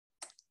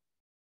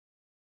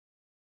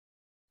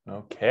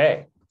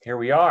Okay, here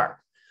we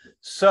are.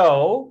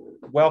 So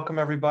welcome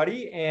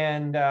everybody,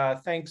 and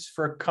thanks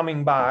for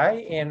coming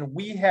by. And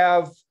we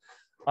have,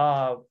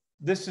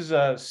 this is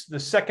the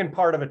second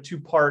part of a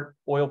two-part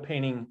oil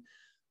painting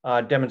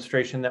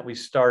demonstration that we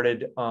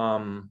started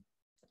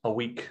a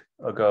week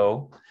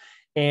ago.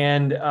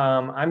 And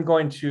I'm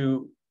going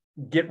to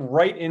get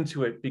right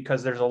into it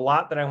because there's a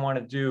lot that I want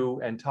to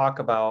do and talk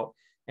about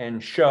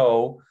and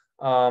show.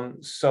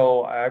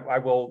 So I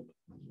will,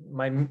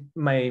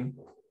 my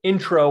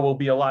intro will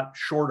be a lot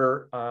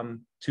shorter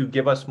to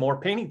give us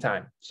more painting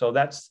time. So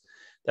that's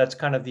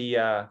kind of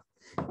the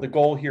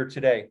goal here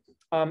today.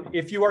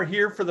 If you are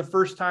here for the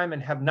first time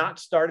and have not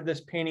started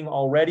this painting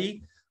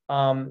already,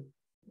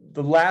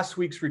 the last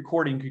week's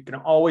recording, you can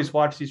always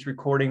watch these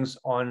recordings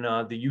on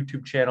the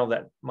YouTube channel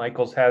that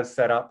Michael's has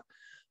set up.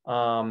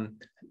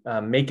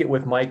 Make It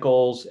with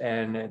Michael's,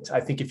 and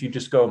I think if you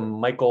just go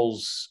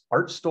Michael's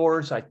Art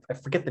Stores, I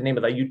forget the name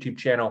of that YouTube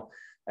channel,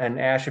 and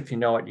Ash, if you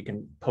know it, you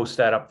can post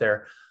that up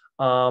there.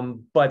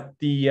 But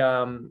the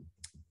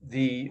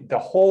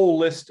whole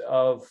list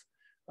of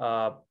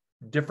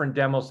different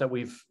demos that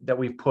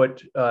we've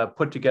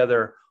put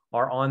together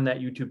are on that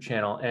YouTube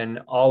channel, and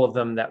all of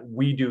them that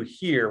we do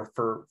here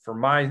for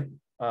my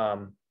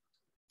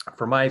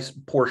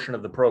portion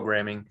of the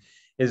programming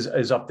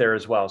is up there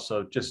as well.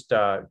 So just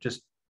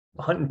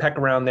hunt and peck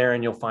around there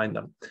and you'll find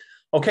them.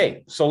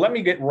 Okay, so let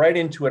me get right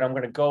into it. I'm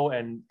going to go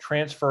and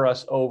transfer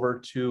us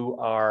over to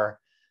our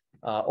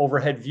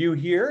overhead view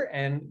here,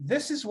 and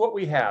this is what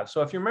we have.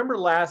 So if you remember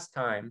last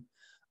time,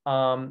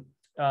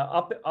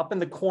 up in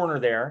the corner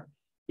there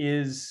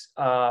is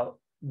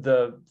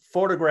the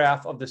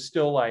photograph of the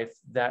still life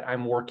that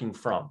I'm working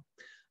from.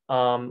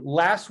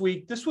 Last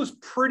week, this was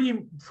pretty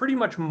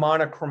much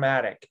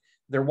monochromatic.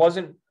 There was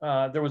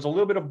a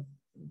little bit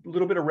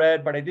of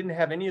red, but I didn't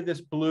have any of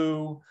this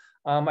blue.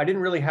 I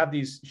didn't really have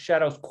these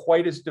shadows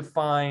quite as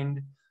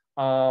defined.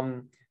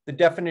 The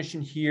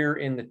definition here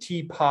in the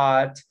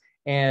teapot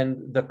and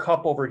the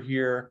cup over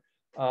here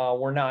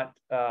were not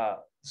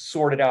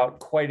sorted out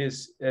quite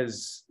as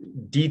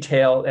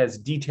detailed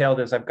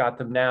as I've got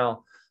them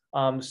now.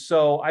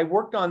 So I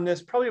worked on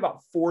this probably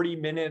about 40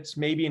 minutes,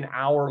 maybe an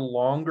hour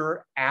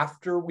longer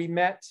after we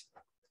met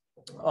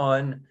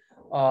on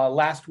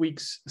last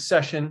week's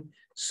session.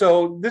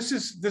 So this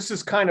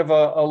is kind of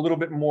a little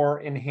bit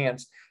more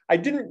enhanced. I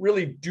didn't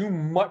really do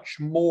much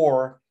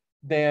more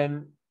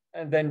than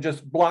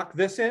just block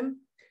this in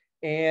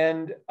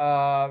and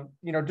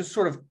just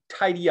sort of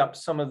tidy up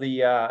some of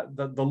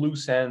the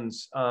loose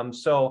ends.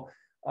 So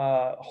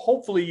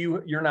hopefully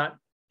you're not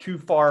too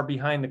far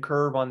behind the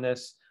curve on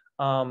this.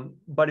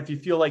 But if you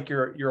feel like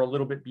you're a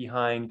little bit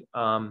behind,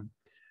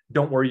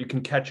 don't worry, you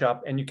can catch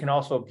up, and you can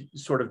also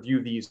sort of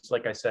view these,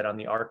 like I said, on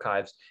the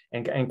archives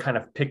and kind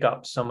of pick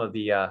up some of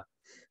the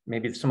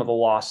maybe some of the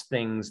lost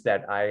things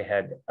that I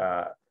had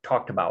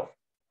talked about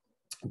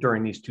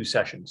during these two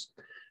sessions.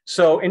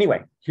 So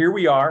anyway, here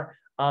we are.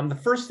 The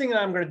first thing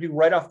that I'm going to do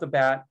right off the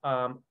bat,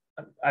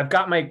 I've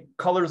got my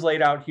colors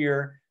laid out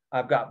here.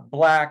 I've got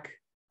black,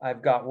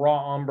 I've got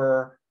raw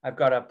umber, I've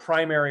got a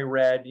primary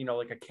red,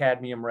 like a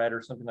cadmium red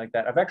or something like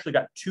that. I've actually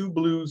got two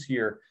blues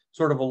here,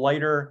 sort of a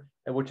lighter,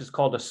 which is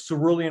called a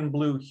cerulean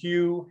blue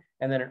hue,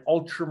 and then an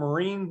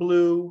ultramarine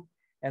blue.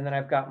 And then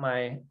I've got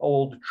my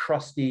old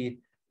trusty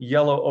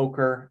yellow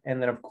ochre,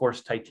 and then of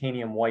course,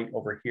 titanium white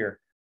over here.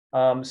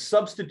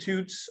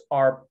 Substitutes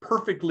are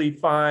perfectly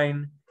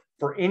fine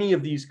for any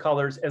of these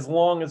colors, as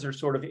long as they're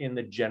sort of in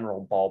the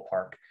general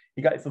ballpark.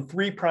 You got the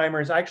three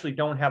primers. I actually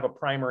don't have a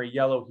primary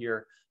yellow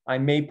here. I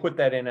may put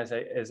that in as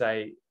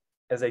I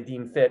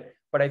deem fit,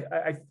 but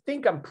I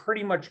think I'm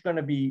pretty much going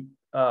to be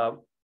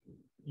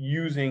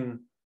using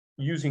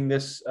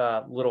this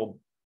little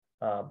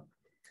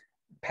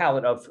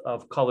palette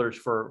of colors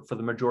for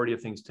the majority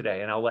of things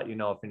today, and I'll let you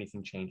know if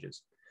anything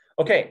changes.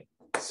 Okay,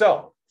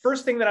 so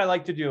first thing that I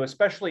like to do,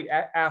 especially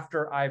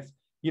after I've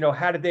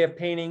had a day of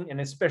painting, and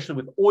especially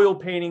with oil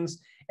paintings,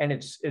 and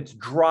it's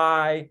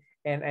dry,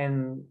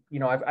 and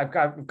I've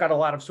got a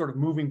lot of sort of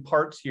moving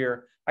parts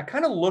here. I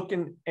kind of look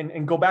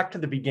and go back to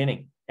the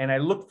beginning, and I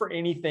look for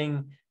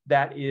anything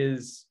that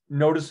is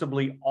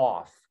noticeably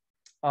off.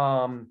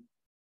 And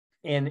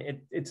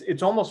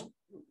it's almost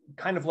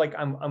kind of like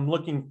I'm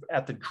looking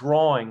at the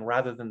drawing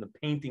rather than the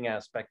painting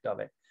aspect of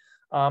it.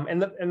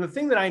 And the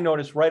thing that I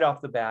noticed right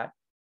off the bat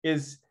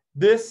is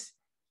this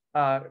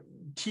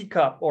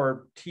teacup,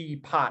 or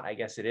teapot, I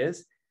guess it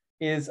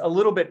is a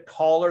little bit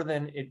taller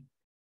than it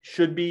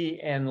should be,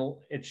 and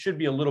it should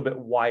be a little bit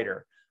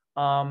wider.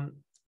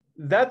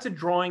 That's a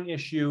drawing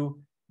issue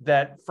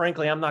that,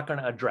 frankly, I'm not going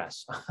to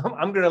address.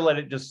 I'm going to let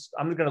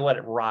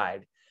it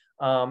ride,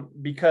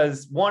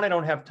 because one, I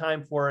don't have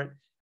time for it.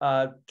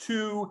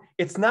 Two,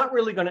 it's not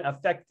really going to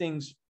affect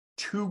things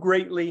too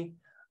greatly.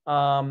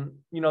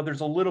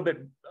 There's a little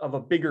bit of a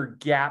bigger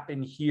gap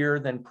in here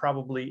than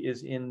probably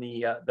is in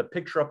the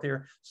picture up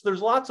there. So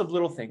there's lots of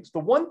little things. The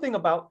one thing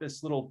about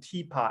this little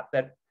teapot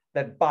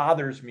that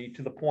bothers me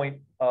to the point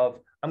of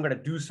I'm going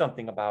to do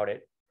something about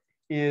it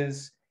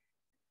is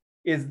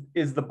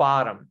is the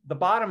bottom. The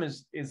bottom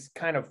is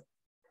kind of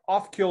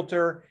off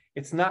kilter.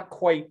 It's not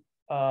quite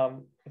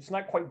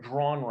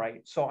drawn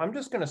right. So I'm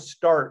just going to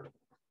start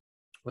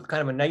with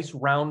kind of a nice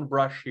round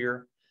brush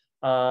here.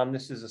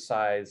 This is a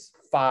size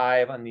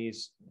 5 on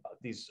these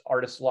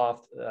Artist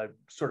Loft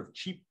sort of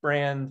cheap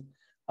brand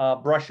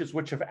brushes,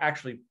 which have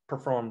actually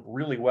performed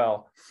really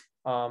well.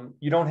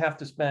 You don't have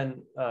to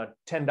spend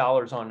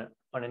 $10 on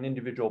an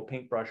individual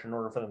paintbrush in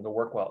order for them to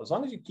work well. As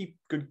long as you keep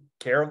good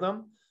care of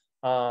them,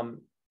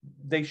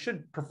 they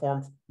should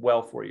perform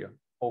well for you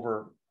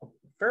over a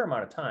fair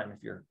amount of time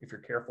if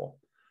you're careful.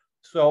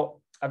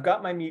 So I've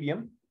got my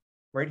medium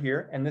right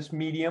here, and this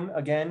medium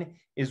again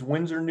is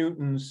Winsor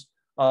Newton's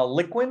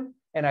Liquin,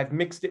 and I've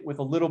mixed it with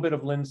a little bit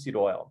of linseed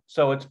oil.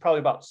 So it's probably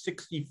about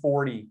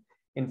 60-40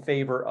 in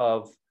favor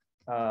of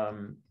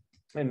the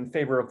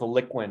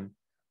Liquin,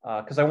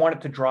 because I want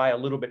it to dry a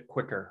little bit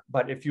quicker.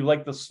 But if you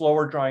like the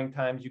slower drying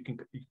times, you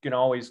can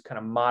always kind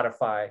of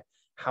modify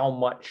how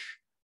much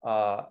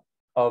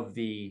of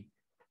the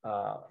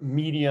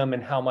medium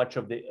and how much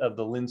of the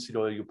linseed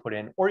oil you put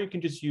in, or you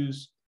can just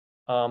use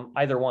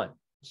either one.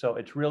 So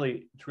it's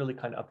really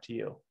kind of up to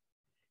you.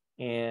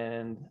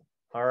 And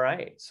all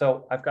right,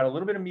 so I've got a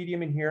little bit of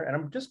medium in here, and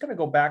I'm just going to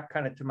go back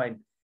kind of to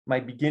my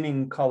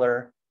beginning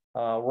color,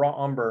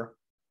 raw umber,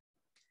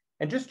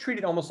 and just treat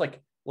it almost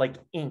like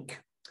ink.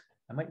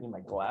 I might need my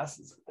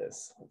glasses for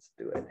this. Let's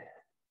do it.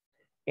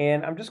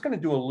 And I'm just going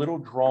to do a little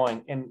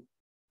drawing,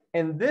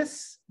 and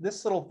this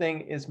little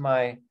thing is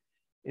my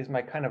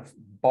kind of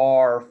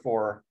bar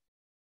for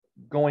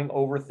going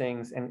over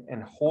things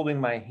and holding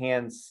my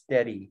hands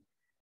steady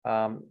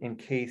in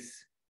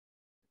case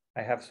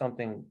I have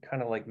something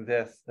kind of like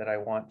this that I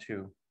want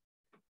to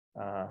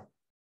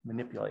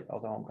manipulate,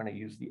 although I'm going to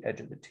use the edge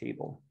of the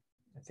table,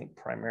 I think,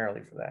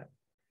 primarily for that.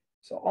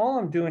 So all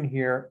I'm doing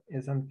here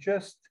is I'm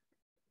just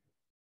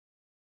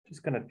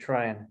going to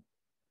try and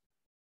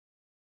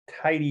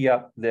tidy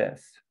up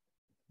this.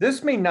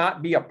 This may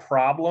not be a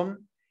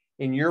problem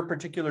in your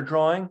particular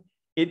drawing.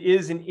 It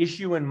is an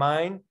issue in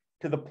mine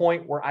to the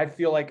point where I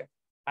feel like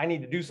I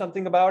need to do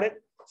something about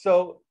it.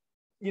 So,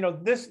 you know,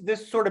 this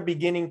sort of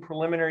beginning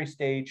preliminary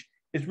stage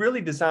is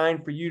really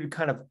designed for you to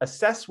kind of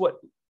assess what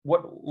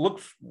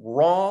looks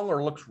wrong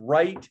or looks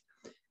right,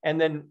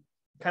 and then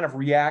kind of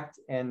react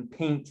and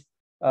paint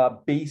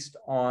based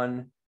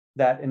on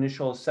that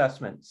initial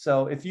assessment.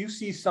 So if you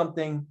see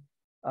something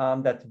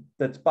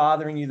that's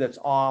bothering you, that's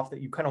off,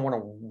 that you kind of want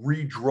to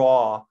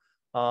redraw,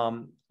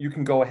 you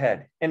can go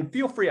ahead and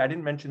feel free. I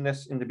didn't mention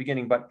this in the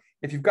beginning, but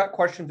if you've got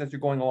questions as you're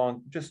going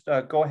along, just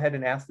go ahead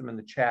and ask them in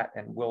the chat,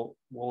 and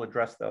we'll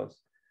address those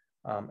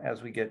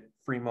as we get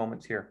free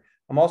moments here.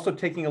 I'm also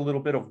taking a little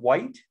bit of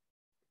white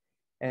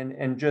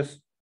and just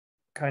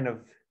kind of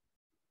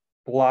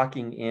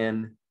blocking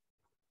in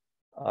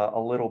a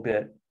little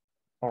bit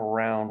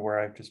around where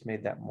I've just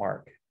made that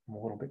mark. I'm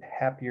a little bit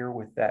happier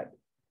with that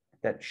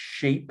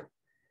shape.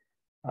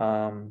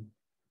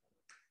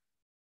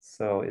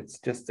 So it's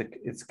just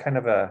it's kind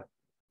of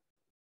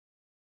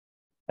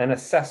an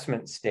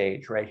assessment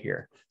stage right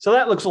here. So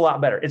that looks a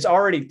lot better. It's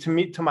already,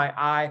 to my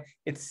eye,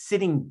 it's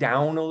sitting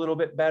down a little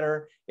bit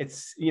better.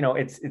 It's, you know,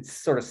 it's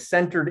sort of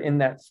centered in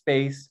that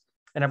space.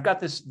 And I've got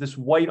this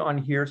white on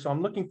here. So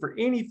I'm looking for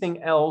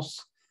anything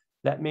else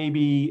that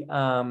maybe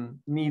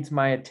needs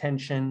my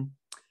attention.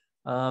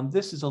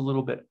 This is a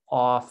little bit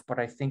off, but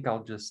I think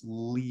I'll just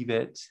leave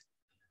it.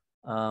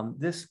 I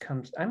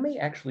may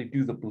actually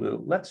do the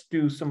blue. Let's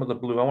do some of the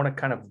blue. I want to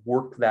kind of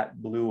work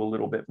that blue a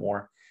little bit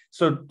more.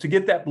 So to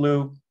get that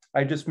blue,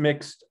 I just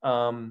mixed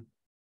a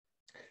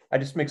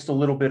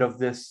little bit of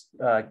this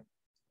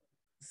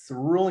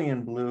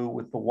cerulean blue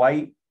with the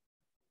white.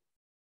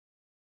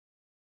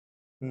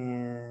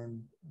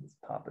 And let's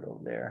pop it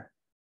over there.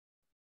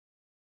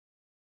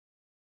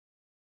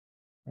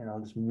 And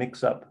I'll just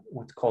mix up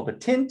what's called a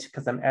tint,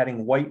 because I'm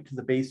adding white to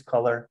the base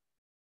color.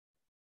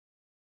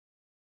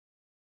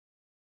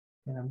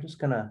 And I'm just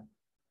gonna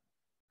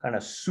kind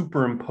of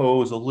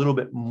superimpose a little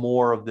bit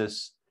more of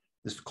this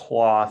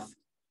cloth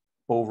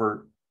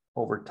over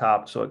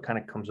top, so it kind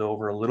of comes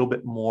over a little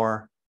bit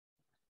more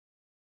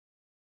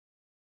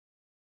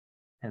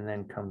and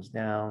then comes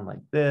down like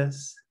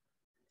this.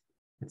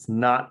 It's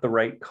not the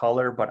right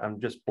color, but I'm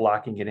just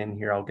blocking it in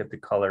here. I'll get the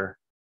color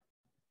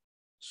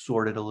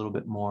sorted a little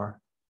bit more.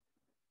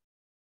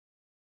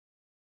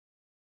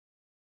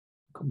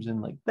 Comes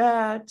in like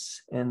that,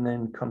 and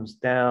then comes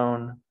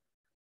down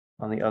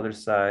on the other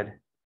side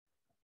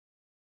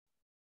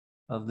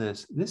of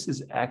this. This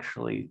is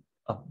actually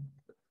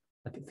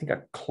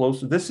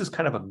this is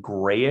kind of a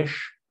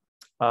grayish.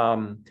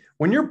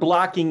 When you're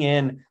blocking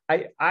in,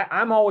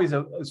 I'm always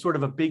a sort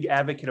of a big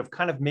advocate of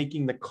kind of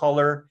making the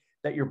color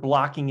that you're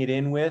blocking it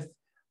in with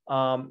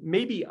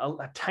maybe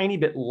a tiny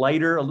bit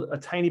lighter, a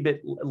tiny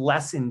bit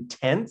less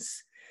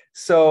intense.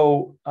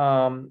 So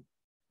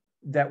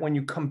that when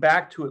you come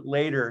back to it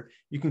later,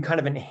 you can kind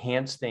of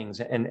enhance things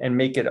and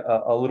make it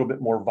a little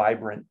bit more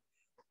vibrant.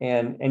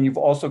 And you've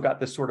also got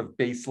this sort of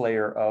base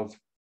layer of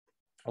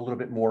a little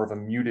bit more of a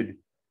muted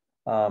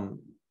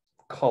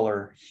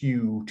color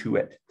hue to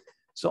it.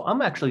 So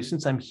I'm actually,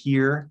 since I'm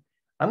here,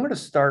 I'm going to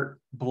start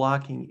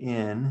blocking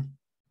in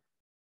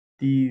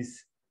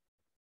these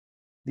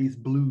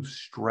blue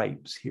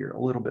stripes here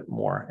a little bit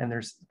more. And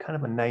there's kind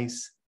of a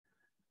nice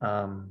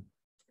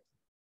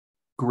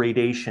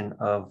gradation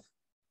of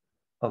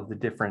the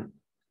different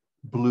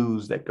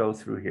blues that go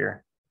through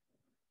here.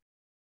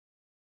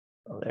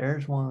 Oh,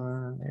 there's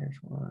one, there's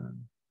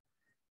one.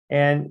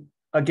 And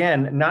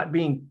again, not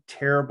being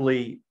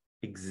terribly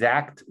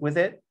exact with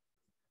it.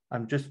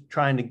 I'm just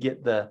trying to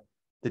get the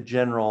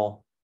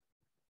general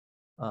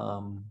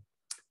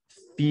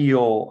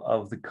feel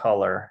of the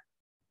color,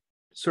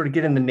 sort of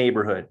get in the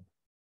neighborhood.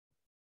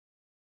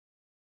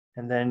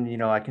 And then, you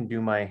know, I can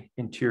do my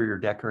interior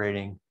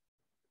decorating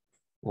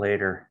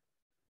later,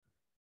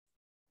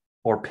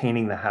 or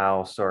painting the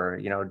house, or,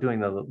 you know, doing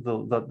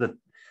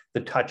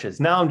the touches.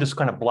 Now I'm just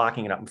kind of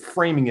blocking it up and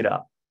framing it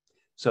up,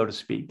 so to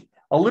speak.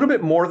 A little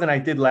bit more than I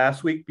did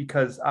last week,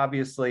 because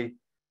obviously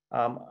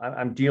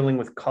I'm dealing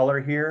with color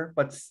here,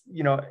 but,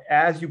 you know,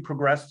 as you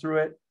progress through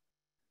it,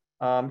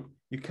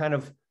 you kind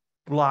of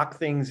block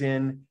things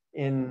in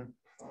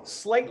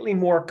slightly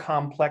more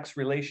complex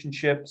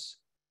relationships.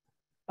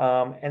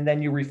 And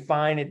then you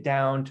refine it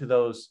down to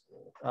those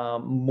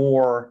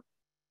more,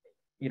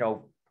 you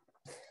know,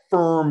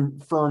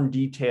 firm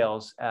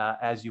details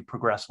as you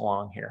progress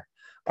along here.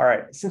 All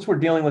right, since we're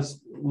dealing with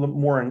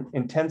more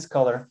intense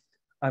color,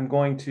 I'm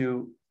going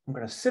to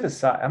sit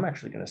aside. I'm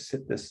actually going to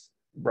sit this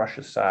brush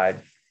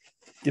aside,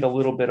 get a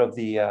little bit of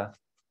the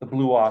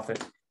blue off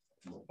it,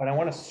 but I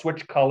want to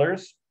switch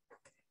colors.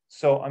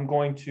 So I'm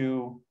going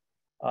to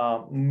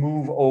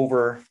move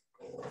over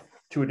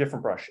to a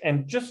different brush.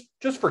 And just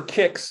for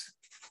kicks,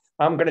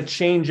 I'm going to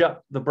change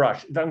up the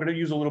brush. I'm going to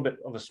use a little bit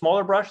of a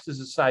smaller brush. This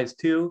is size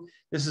 2.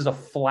 This is a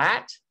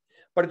flat,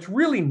 but it's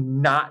really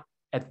not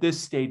at this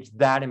stage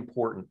that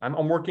important. I'm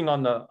going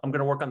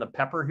to work on the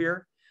pepper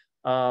here.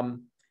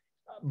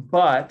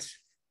 But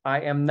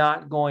I am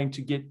not going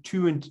to get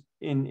too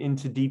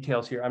into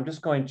details here. I'm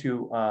just going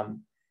to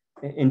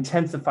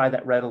intensify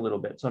that red a little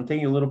bit. So I'm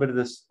taking a little bit of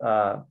this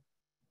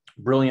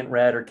brilliant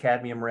red or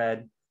cadmium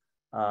red.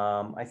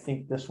 I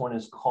think this one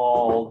is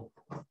called,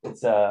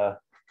 this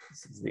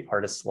is the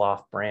Artist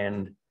Loft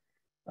brand.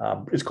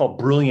 It's called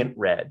Brilliant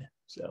Red.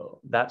 So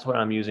that's what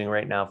I'm using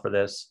right now for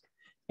this.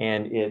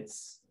 And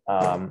it's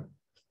going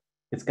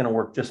to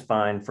work just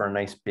fine for a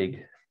nice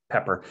big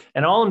pepper.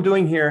 And all I'm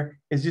doing here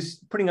is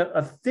just putting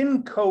a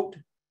thin coat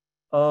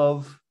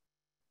of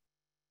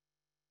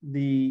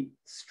the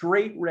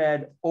straight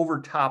red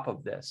over top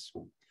of this.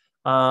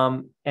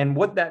 And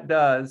what that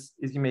does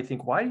is, you may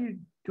think, why are you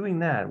doing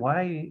that?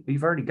 Why?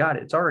 You've already got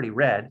it. It's already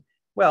red.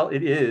 Well,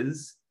 it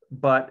is,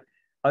 but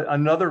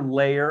another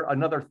layer,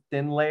 another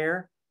thin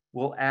layer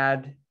will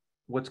add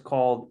what's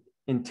called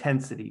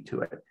intensity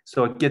to it.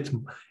 So it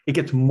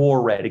gets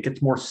more red, it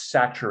gets more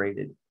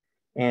saturated,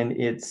 and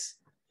it's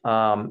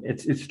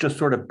just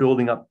sort of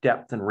building up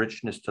depth and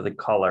richness to the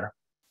color.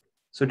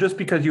 So just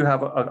because you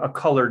have a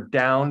color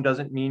down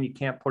doesn't mean you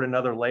can't put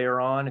another layer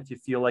on if you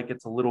feel like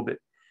it's a little bit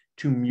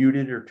too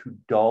muted or too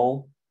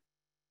dull.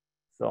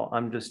 So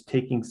I'm just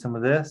taking some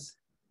of this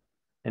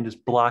and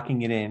just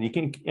blocking it in. You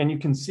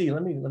can see,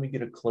 let me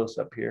get a close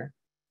up here.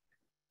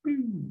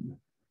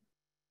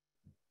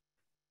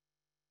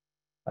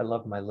 I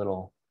love my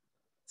little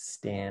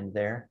stand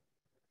there.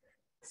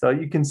 So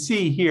you can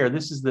see here,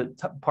 this is the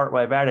part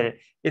where I've added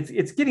it.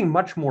 It's getting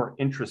much more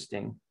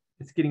interesting.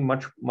 It's getting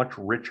much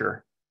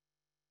richer.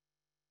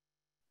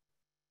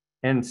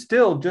 And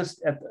still, just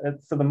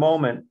for the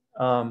moment,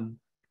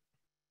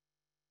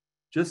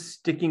 just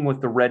sticking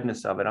with the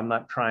redness of it. I'm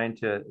not trying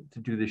to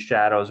do the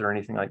shadows or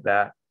anything like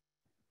that,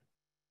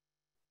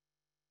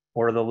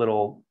 or the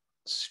little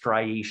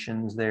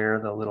striations there,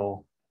 the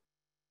little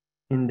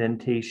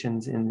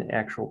indentations in the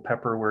actual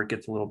pepper where it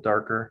gets a little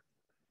darker.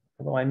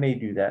 Although I may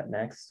do that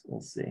next,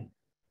 we'll see.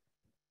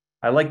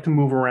 I like to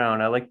move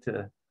around. I like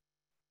to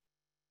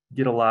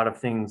get a lot of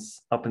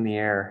things up in the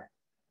air,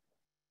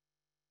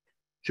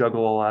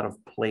 juggle a lot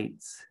of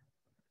plates.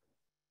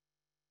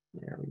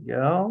 There we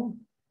go.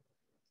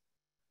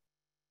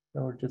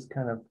 So we're just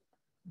kind of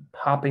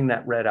popping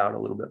that red out a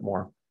little bit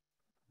more.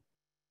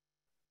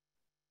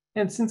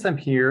 And since I'm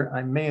here,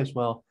 I may as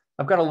well,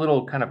 I've got a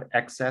little kind of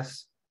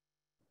excess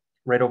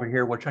right over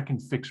here, which I can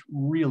fix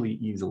really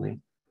easily.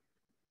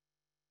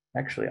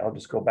 Actually, I'll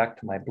just go back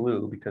to my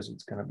blue because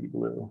it's going to be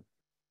blue.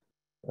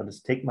 I'll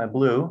just take my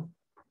blue,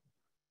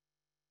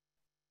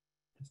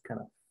 just kind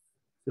of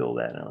fill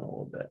that in a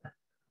little bit.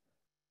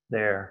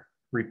 There,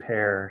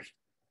 repairs.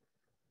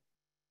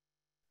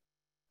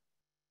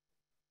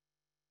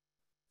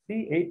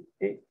 See,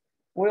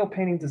 oil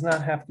painting does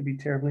not have to be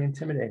terribly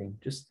intimidating.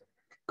 Just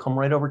come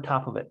right over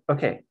top of it.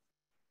 Okay.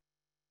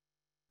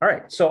 All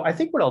right. So I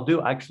think what I'll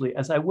do actually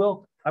is I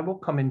will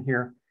come in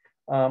here.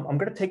 I'm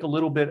going to take a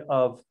little bit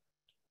of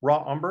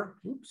raw umber.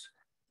 Oops.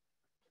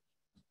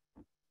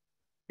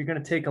 You're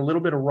going to take a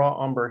little bit of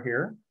raw umber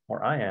here,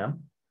 or I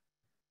am,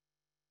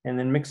 and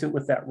then mix it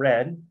with that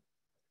red.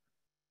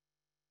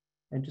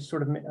 and just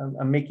sort of,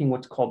 I'm making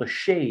what's called a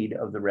shade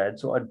of the red,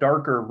 so a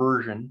darker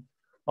version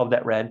of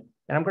that red.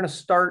 And I'm going to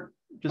start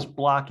just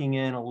blocking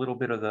in a little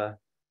bit of the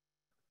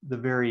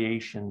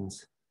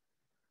variations.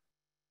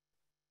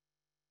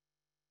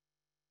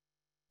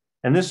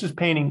 And this is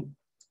painting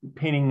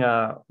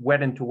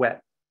wet into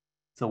wet.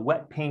 So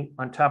wet paint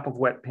on top of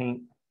wet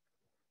paint.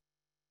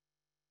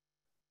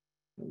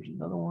 There's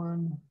another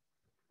one.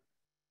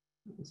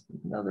 There's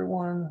another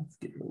one. Let's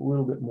get a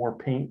little bit more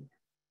paint.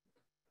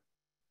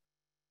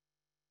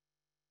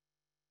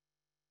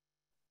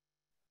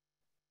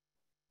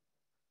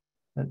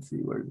 Let's see,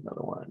 where's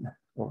another one?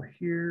 Over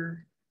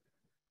here.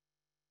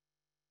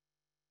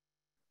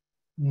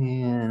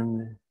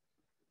 And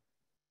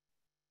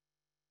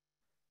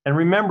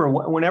remember,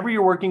 whenever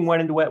you're working wet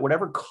into wet,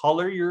 whatever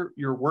color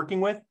you're working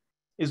with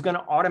is going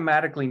to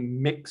automatically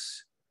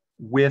mix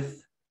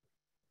with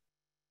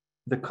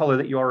the color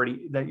that you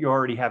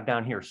already have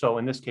down here. So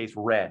in this case,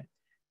 red.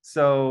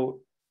 So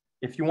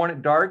if you want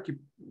it dark, you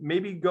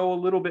maybe go a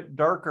little bit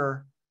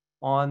darker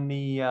on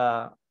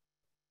the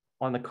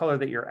color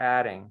that you're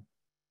adding.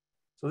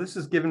 So this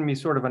is giving me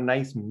sort of a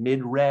nice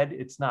mid-red.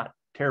 It's not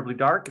terribly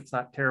dark, it's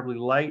not terribly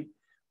light,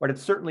 but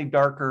it's certainly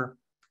darker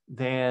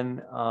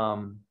than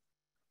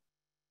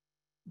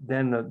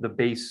the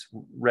base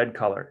red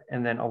color.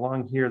 And then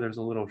along here, there's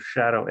a little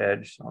shadow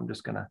edge. So I'm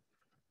just gonna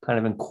kind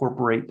of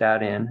incorporate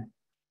that in.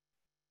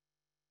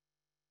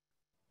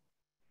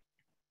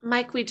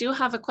 Mike, we do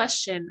have a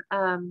question.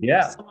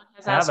 Yeah, someone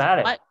has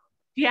asked,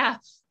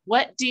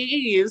 what do you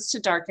use to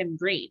darken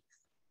green?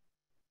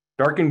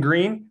 Darken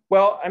green?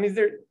 Well, I mean,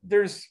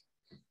 there's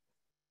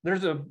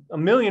a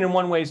million and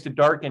one ways to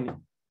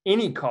darken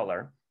any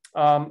color.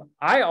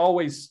 I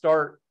always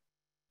start,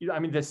 I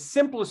mean, the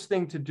simplest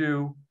thing to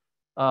do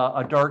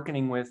a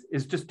darkening with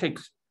is just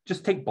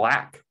take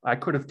black. I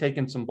could have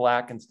taken some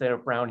black instead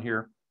of brown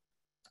here,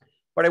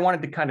 but I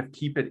wanted to kind of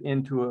keep it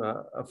into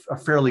a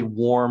fairly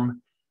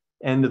warm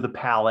end of the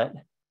palette.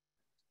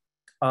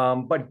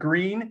 But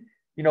green,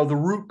 you know, the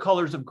root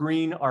colors of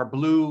green are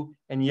blue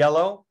and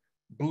yellow,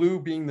 blue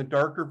being the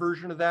darker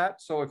version of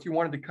that. So if you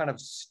wanted to kind of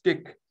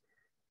stick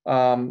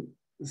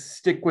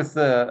with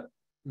the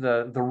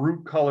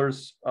root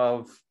colors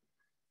of,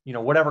 you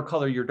know, whatever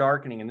color you're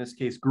darkening, in this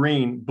case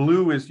green,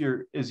 blue is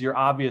your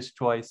obvious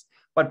choice,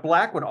 but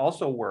black would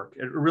also work.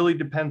 It really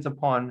depends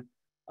upon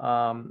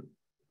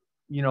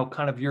you know,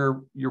 kind of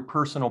your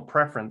personal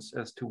preference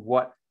as to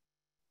what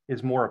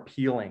is more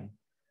appealing.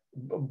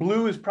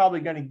 Blue is probably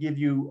going to give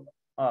you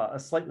a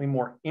slightly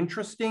more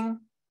interesting,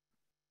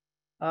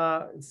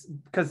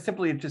 because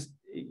simply it just,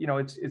 you know,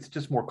 it's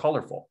just more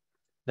colorful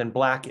than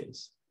black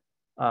is.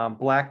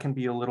 Black can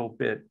be a little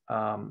bit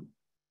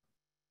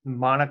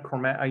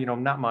monochromatic, you know,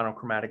 not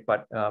monochromatic,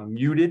 but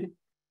muted.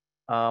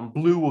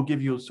 Blue will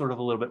give you sort of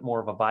a little bit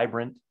more of a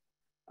vibrant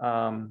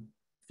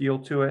feel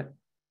to it.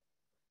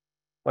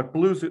 But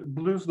blue's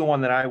the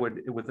one that I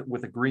would,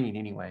 with a green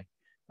anyway,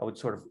 I would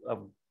sort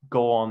of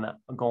go on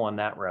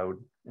that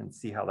road and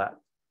see how that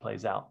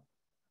plays out.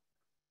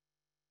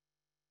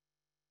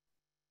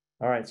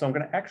 All right, so I'm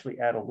going to actually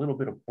add a little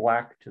bit of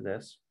black to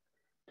this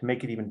to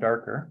make it even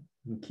darker,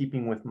 in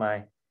keeping with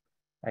my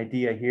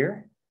idea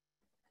here.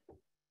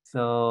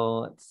 So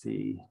let's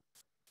see.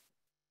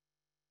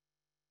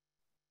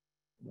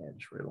 Yeah,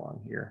 just right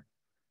along here.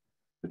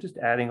 But just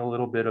adding a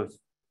little bit of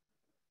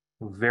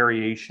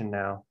variation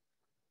now.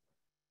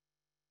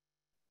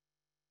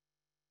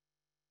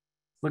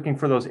 Looking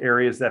for those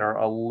areas that are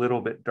a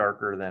little bit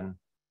darker than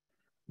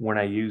when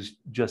I use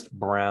just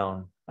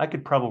brown. I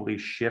could probably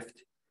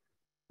shift,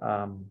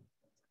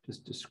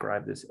 just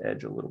describe this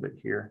edge a little bit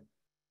here.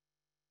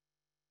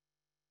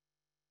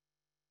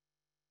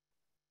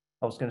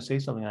 I was going to say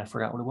something and I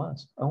forgot what it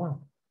was. Oh,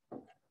 well,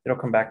 it'll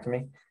come back to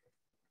me.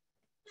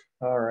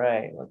 All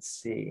right, let's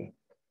see.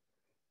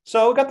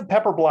 So we got the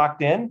pepper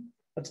blocked in.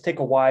 Let's take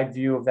a wide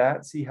view of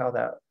that, see how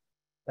that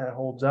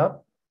holds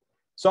up.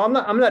 So I'm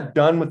not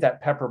done with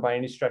that pepper by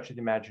any stretch of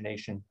the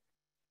imagination,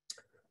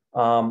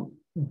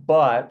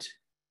 but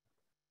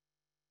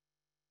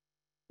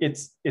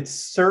it's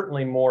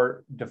certainly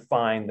more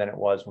defined than it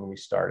was when we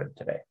started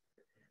today.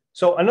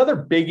 So another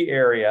big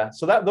area,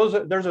 so those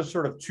are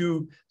sort of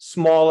two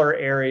smaller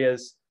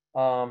areas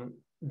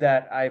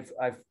that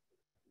I've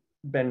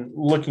been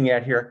looking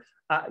at here.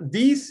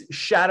 These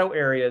shadow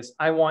areas,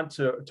 I want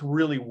to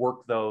really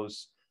work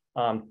those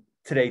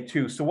today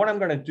too. So what I'm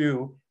going to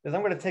do is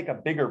I'm going to take a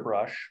bigger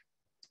brush.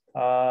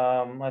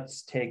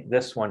 Let's take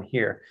this one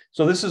here.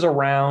 So this is a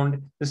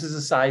round. This is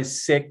a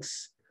size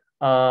 6.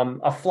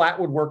 A flat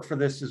would work for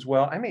this as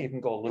well. I may even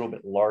go a little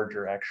bit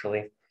larger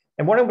actually.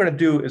 And what I'm going to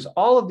do is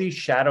all of these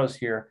shadows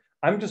here,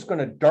 I'm just going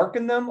to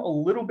darken them a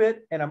little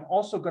bit, and I'm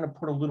also going to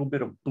put a little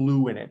bit of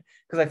blue in it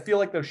because I feel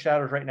like those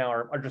shadows right now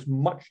are just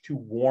much too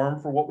warm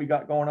for what we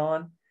got going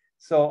on.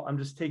 So I'm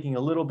just taking a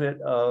little bit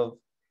of,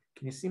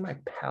 can you see my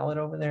palette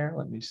over there?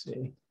 Let me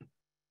see.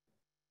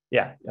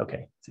 Yeah,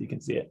 okay, so you can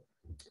see it.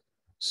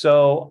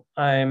 So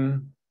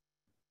I'm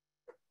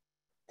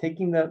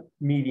taking the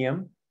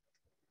medium.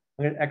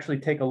 I'm going to actually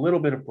take a little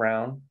bit of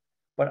brown.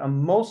 but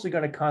I'm mostly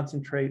going to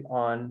concentrate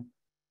on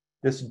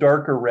this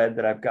darker red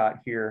that I've got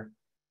here,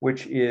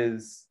 which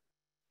is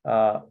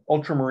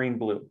ultramarine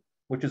blue,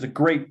 which is a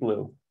great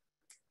blue.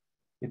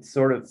 It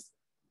sort of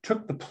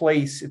took the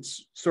place,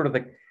 it's sort of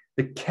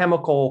the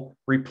chemical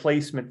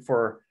replacement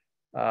for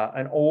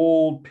an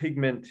old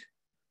pigment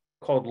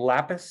called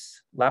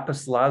lapis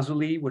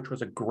lazuli, which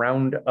was a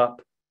ground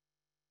up.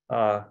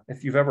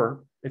 If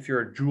you're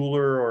a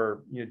jeweler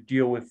or you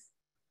deal with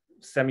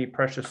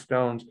semi-precious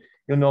stones,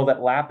 you'll know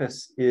that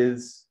lapis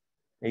is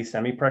a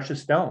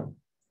semi-precious stone.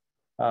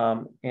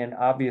 And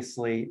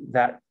obviously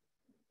that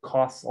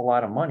costs a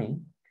lot of money.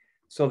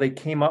 So they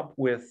came up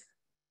with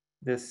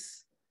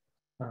this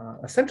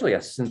essentially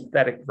a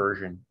synthetic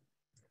version,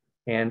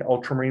 and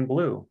ultramarine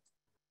blue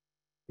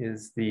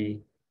is the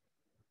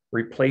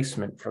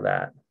replacement for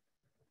that.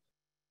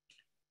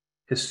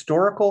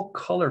 Historical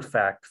color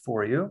fact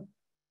for you.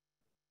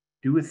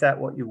 Do with that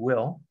what you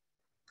will.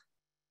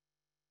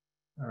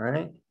 All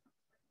right.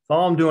 So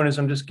all I'm doing is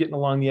I'm just getting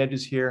along the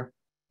edges here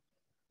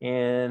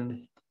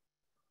and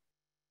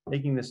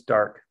making this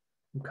dark.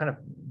 I'm kind of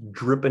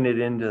dripping it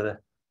into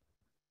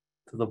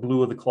the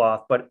blue of the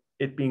cloth, but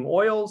it being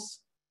oils,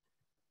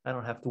 I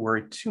don't have to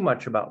worry too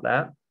much about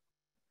that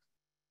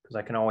because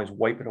I can always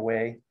wipe it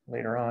away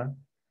later on.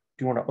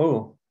 Do you want to,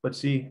 oh, let's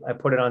see, I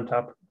put it on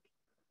top.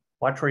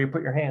 Watch where you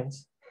put your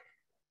hands.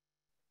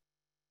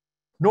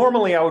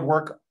 Normally I would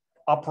work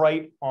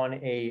upright on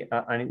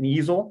an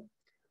easel,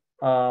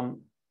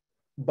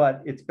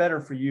 but it's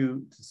better for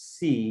you to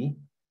see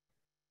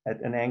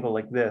at an angle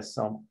like this.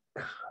 So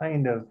I'm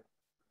kind of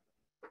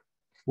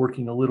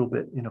working a little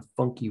bit in a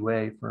funky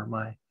way for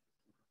my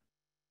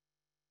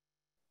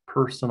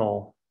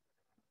personal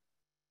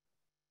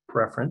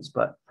preference,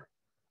 but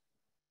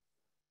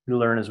we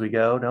learn as we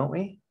go, don't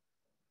we?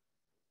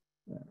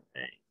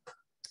 Okay.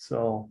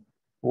 So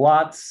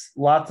lots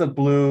of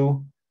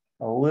blue,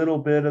 a little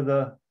bit of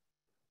the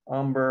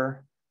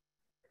umber,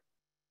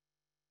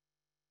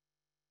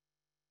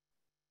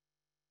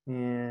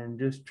 and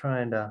just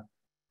trying to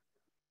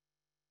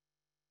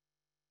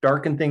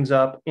darken things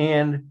up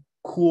and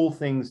cool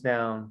things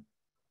down.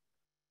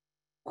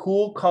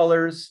 Cool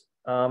colors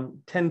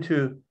tend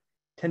to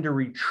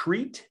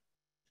retreat,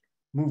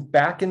 move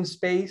back in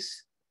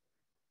space,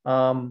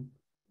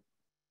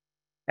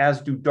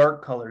 as do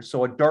dark colors.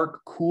 So a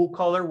dark, cool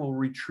color will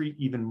retreat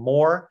even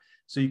more.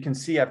 So you can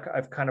see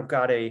I've kind of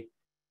got a,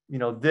 you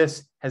know,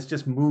 this has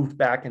just moved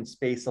back in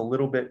space a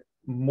little bit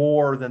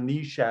more than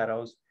these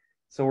shadows.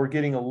 So we're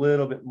getting a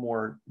little bit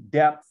more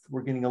depth.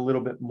 We're getting a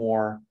little bit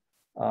more,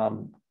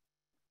 you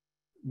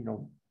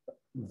know,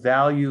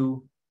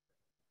 value.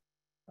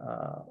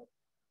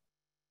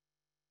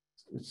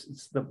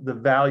 It's the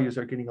values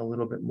are getting a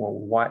little bit more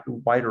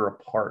wider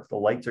apart. The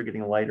lights are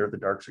getting lighter, the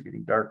darks are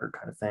getting darker,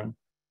 kind of thing.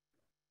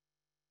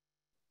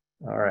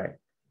 All right,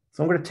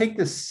 so I'm going to take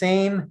the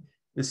same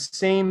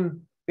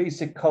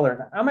basic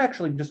color. I'm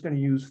actually just going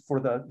to use for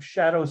the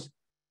shadows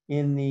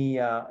in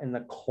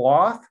the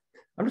cloth.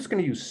 I'm just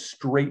going to use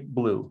straight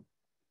blue,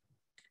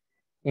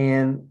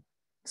 and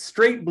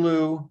straight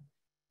blue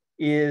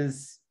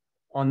is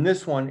on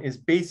this one is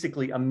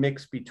basically a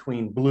mix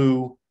between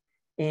blue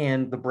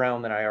and the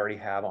brown that I already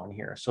have on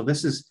here. So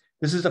this is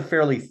a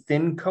fairly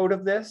thin coat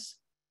of this.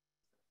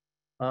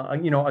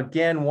 You know,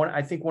 again,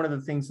 I think one of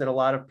the things that a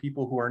lot of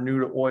people who are new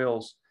to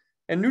oils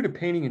and new to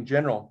painting in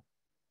general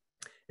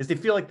is they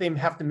feel like they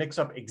have to mix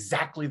up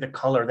exactly the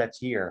color that's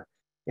here.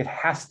 It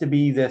has to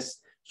be this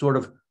sort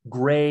of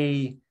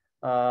gray,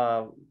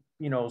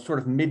 you know, sort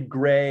of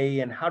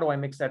mid-gray, and how do I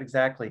mix that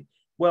exactly?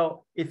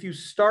 Well, if you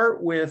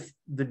start with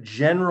the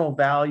general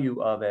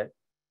value of it,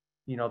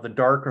 you know, the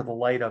dark or the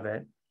light of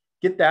it,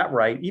 get that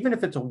right, even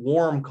if it's a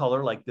warm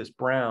color like this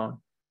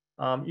brown,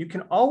 you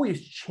can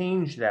always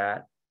change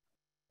that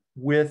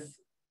with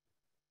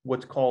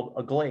what's called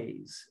a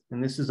glaze.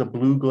 And this is a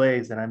blue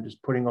glaze that I'm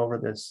just putting over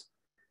this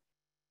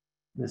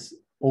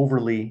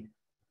overly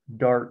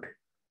dark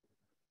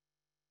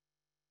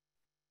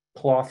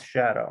cloth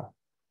shadow,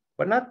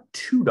 but not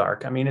too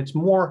dark. I mean, it's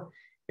more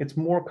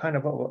kind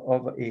of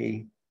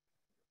a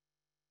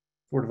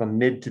sort of a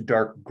mid to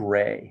dark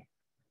gray.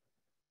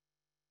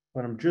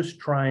 But I'm just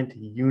trying to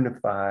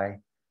unify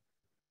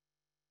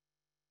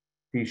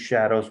these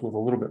shadows with a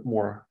little bit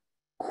more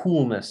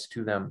coolness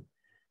to them.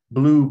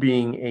 Blue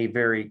being a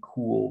very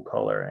cool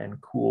color, and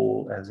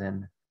cool as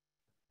in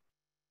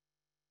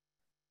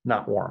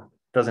not warm.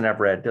 Doesn't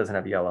have red, doesn't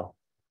have yellow.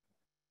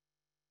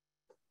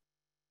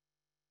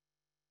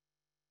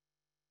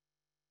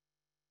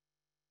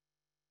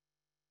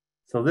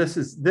 So this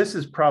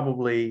is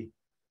probably,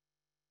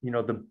 you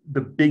know,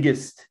 the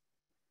biggest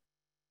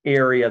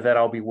area that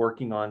I'll be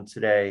working on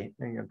today,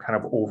 you know, kind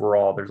of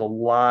overall. There's a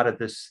lot of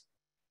this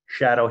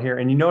shadow here,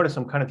 and you notice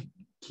I'm kind of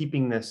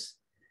keeping this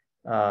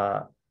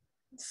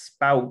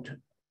spout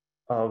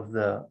of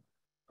the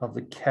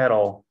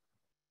kettle.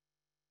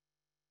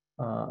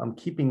 I'm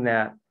keeping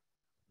that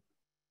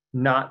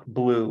not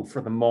blue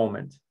for the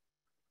moment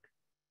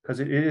because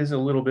it is a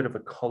little bit of a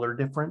color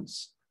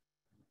difference.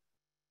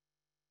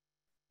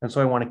 And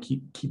so I want to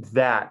keep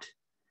that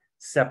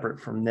separate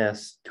from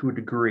this to a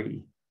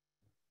degree.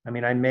 I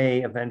mean, I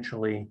may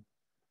eventually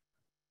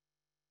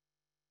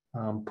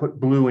put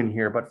blue in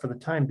here, but for the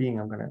time being,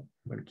 I'm gonna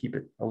keep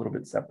it a little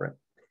bit separate.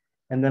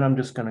 And then I'm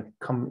just gonna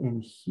come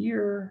in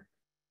here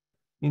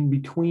in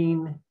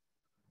between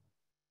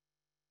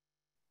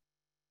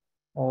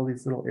all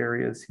these little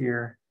areas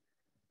here.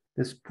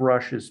 This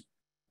brush is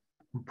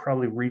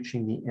probably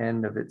reaching the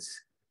end of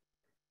its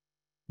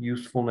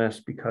usefulness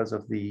because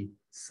of the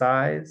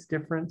size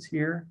difference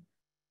here,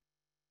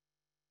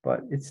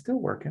 but it's still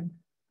working.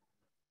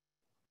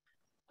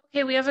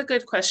 Okay, we have a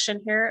good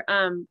question here.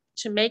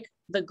 To make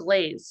the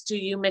glaze, do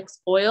you mix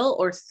oil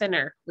or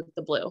thinner with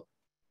the blue?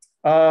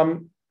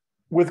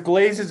 With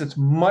glazes, it's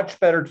much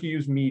better to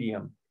use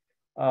medium.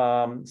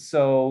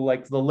 So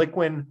like the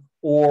Liquin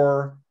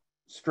or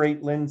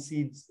straight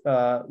linseed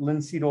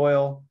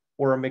oil,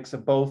 or a mix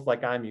of both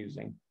like I'm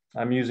using.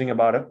 I'm using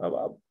about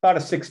a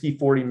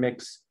 60-40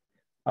 mix.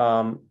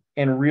 And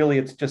really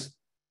it's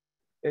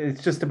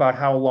just about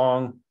how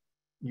long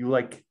you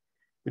like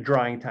the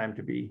drying time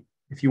to be.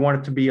 If you want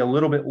it to be a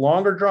little bit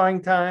longer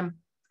drying time,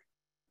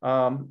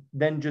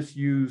 then just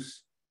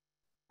use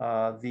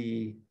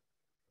the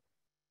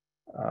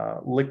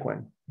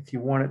Liquin. If you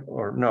want it,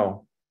 or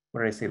no,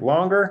 what did I say?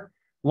 Longer,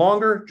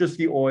 just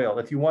the oil.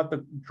 If you want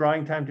the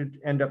drying time to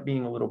end up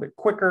being a little bit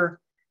quicker,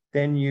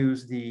 then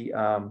use the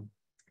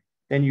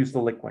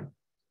Liquin.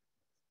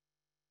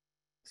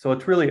 So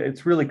it's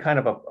really kind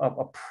of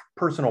a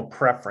personal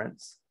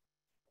preference.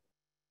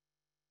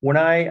 When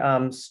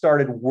I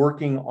started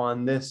working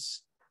on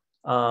this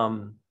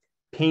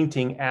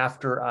painting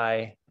after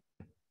I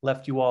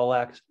left you all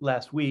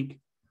last week,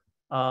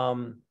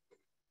 about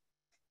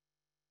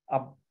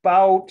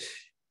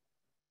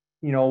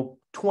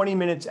 20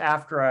 minutes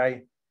after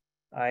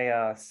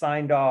I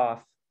signed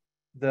off,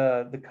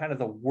 the kind of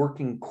the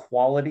working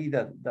quality,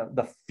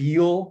 the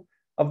feel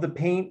of the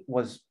paint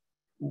was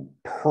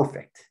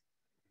perfect.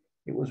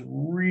 It was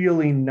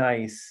really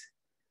nice.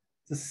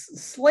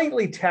 It's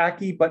slightly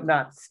tacky, but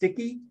not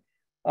sticky.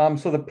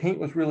 So the paint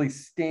was really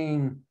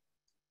staying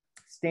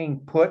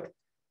put.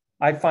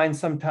 I find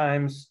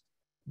sometimes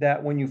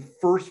that when you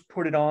first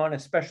put it on,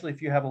 especially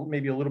if you have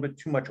maybe a little bit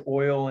too much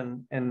oil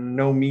and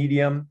no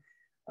medium,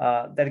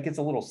 that it gets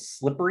a little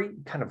slippery.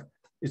 Kind of,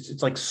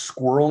 it's like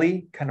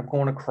squirrely, kind of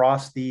going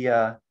across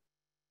the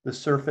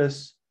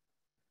surface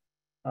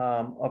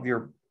of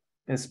your,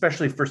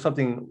 especially for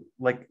something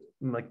like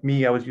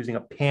me, I was using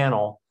a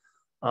panel.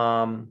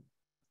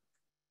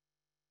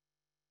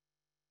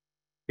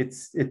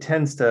 It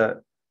tends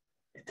to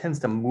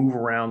move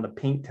around. The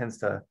paint tends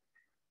to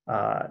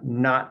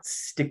not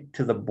stick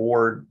to the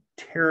board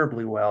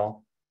terribly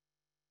well.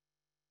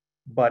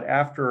 But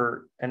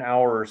after an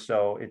hour or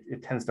so,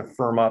 it tends to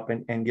firm up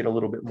and get a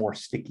little bit more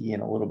sticky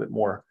and a little bit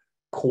more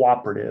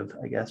cooperative,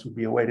 I guess would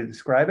be a way to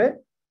describe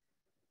it.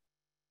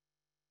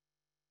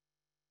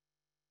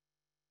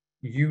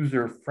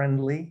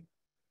 User-friendly.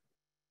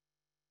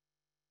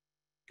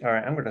 All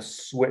right, I'm going to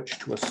switch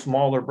to a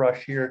smaller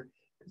brush here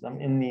because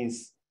I'm in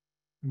these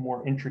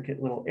more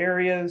intricate little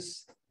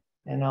areas.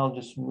 And I'm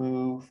just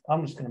going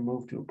to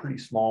move to a pretty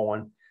small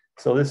one.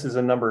 So this is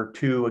a number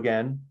 2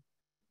 again.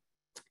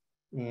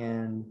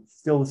 And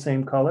still the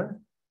same color.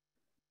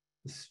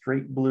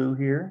 Straight blue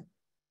here.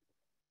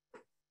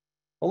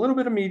 A little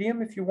bit of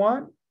medium if you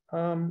want.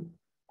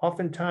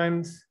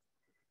 Oftentimes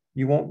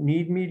you won't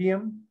need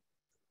medium.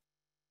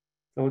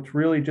 So it's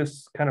really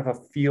just kind of a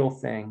feel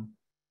thing.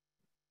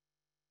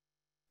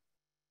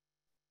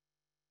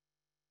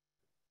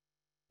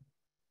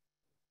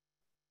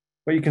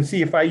 But you can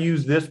see if I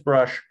use this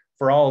brush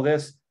for all of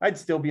this, I'd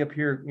still be up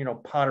here,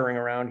 pottering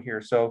around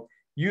here. So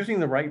using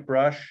the right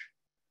brush,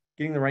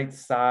 getting the right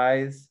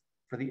size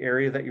for the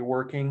area that you're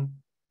working,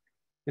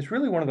 is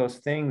really one of those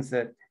things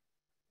that,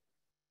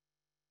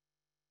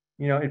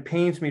 it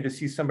pains me to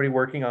see somebody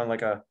working on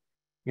like a,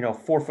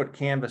 4-foot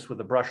canvas with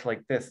a brush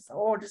like this. It's,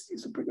 oh, just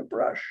use a bigger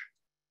brush.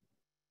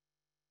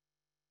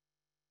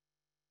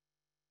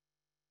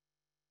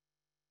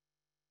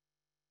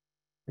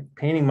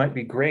 Painting might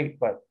be great,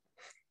 but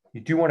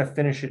you do want to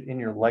finish it in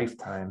your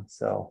lifetime.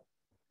 So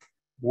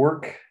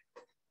work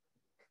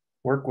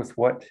with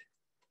what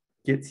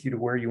gets you to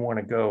where you want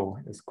to go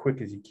as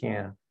quick as you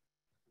can.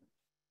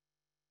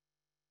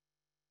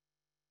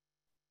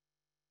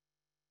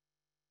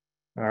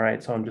 All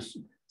right, so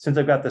since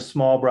I've got the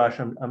small brush,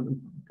 I'm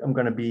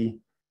going to be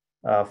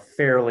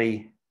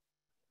fairly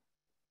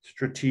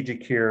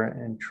strategic here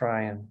and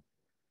try and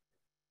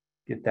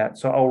get that.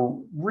 So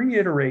I'll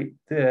reiterate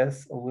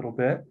this a little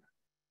bit.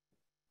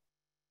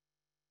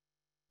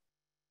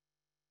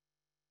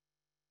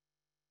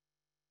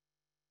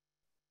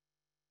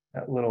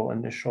 That little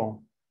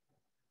initial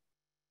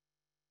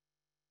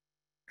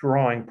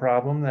drawing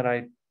problem that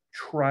I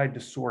tried to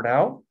sort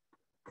out.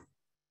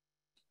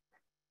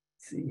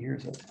 Let's see,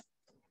 here's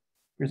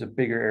a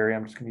bigger area.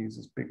 I'm just going to use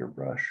this bigger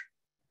brush.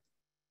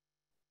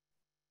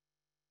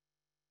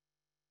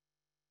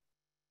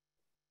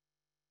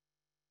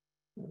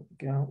 There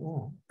we go.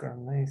 Oh, got a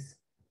nice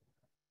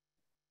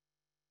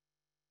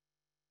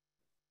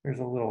There's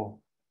a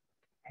little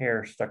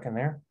hair stuck in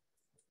there.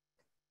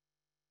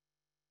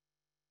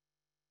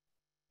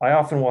 I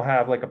often will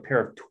have like a pair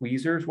of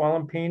tweezers while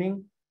I'm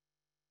painting,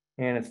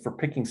 and it's for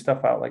picking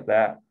stuff out like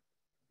that.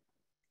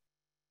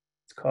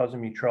 It's causing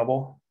me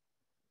trouble.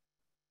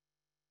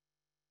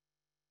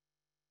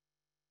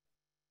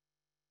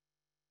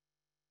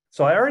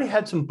 So I already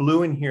had some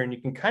blue in here, and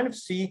you can kind of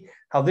see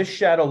how this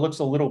shadow looks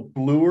a little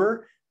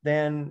bluer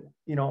than,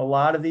 you know, a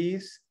lot of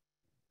these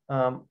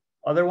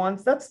other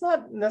ones. That's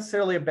not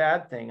necessarily a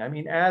bad thing. I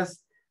mean, as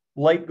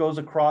light goes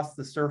across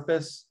the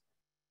surface,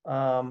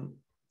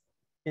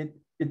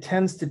 it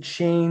tends to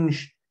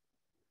change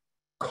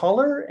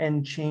color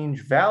and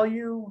change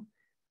value,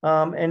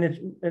 and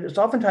it's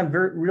oftentimes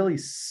really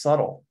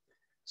subtle.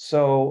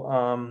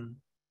 So,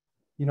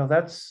 you know,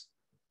 that's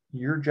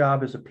your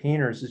job as a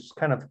painter, is just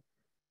kind of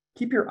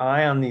keep your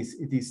eye on these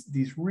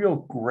real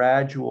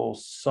gradual,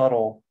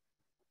 subtle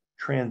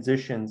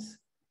transitions.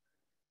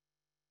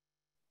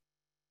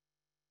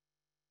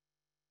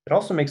 It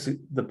also makes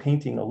the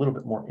painting a little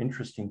bit more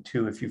interesting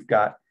too, if you've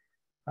got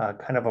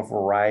kind of a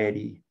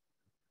variety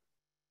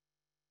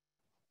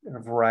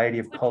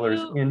of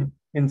colors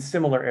in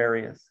similar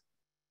areas.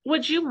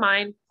 Would you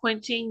mind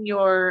pointing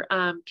your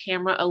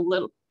camera a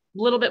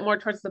little bit more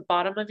towards the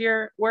bottom of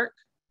your work?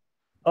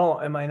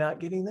 Oh, am I not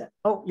getting that?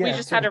 Oh, yeah. We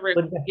just had a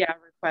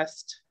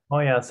request. Oh,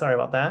 yeah. Sorry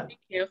about that. Thank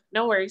you.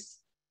 No worries.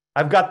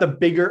 I've got the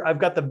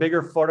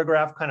bigger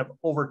photograph kind of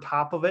over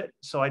top of it,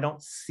 so I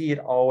don't see it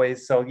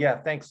always. So yeah,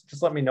 thanks.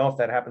 Just let me know if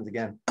that happens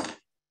again.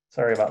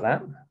 Sorry about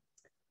that.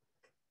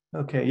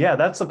 Okay, yeah,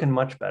 that's looking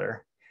much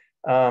better.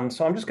 So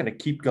I'm just going to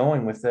keep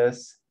going with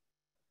this,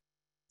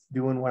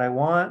 doing what I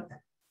want.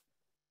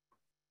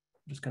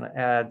 I'm just going to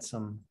add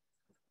some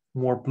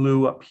more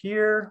blue up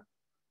here.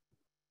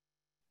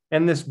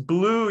 And this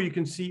blue, you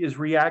can see, is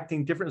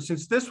reacting different.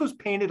 Since this was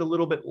painted a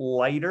little bit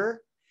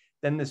lighter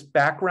than this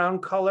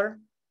background color,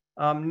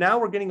 now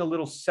we're getting a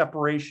little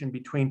separation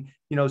between,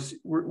 you know,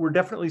 we're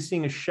definitely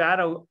seeing a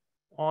shadow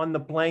on the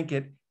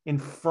blanket in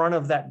front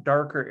of that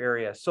darker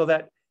area. So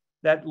that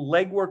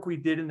legwork we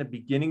did in the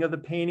beginning of the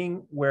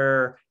painting,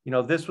 where, you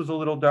know, this was a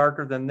little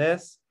darker than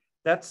this,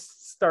 that's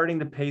starting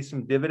to pay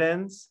some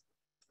dividends.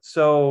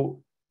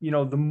 So, you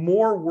know, the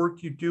more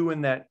work you do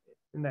in that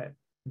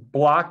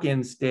block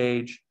in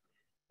stage,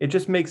 it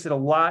just makes it a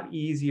lot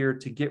easier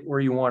to get where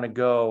you want to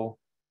go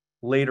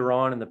later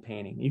on in the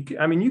painting.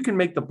 You can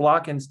make the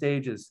block in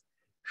stage as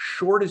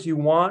short as you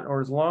want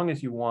or as long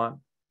as you want.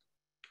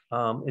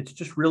 It's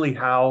just really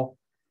how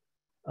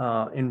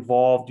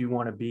involved you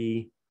want to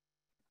be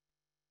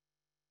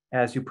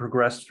as you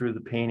progress through the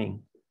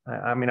painting.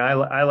 I mean,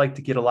 I like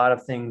to get a lot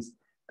of things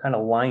kind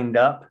of lined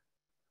up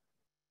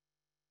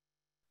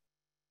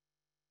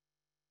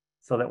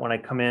so that when I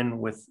come in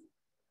with,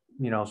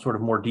 you know, sort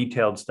of more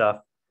detailed stuff,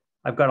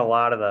 I've got a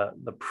lot of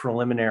the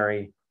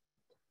preliminary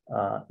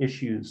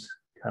issues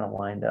kind of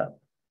lined up.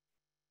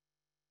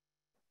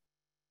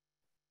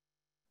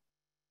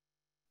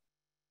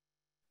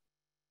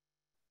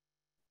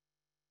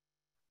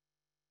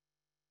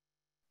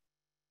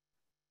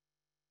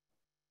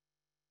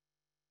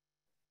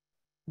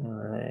 All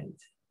right.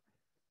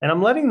 And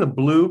I'm letting the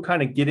blue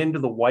kind of get into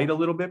the white a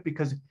little bit,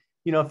 because,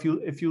 you know,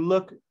 if you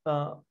look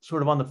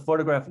sort of on the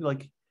photograph,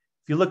 like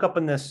if you look up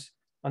in this,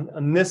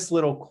 on this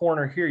little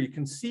corner here, you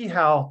can see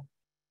how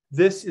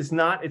this is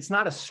not, it's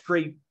not a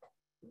straight,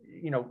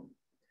 you know,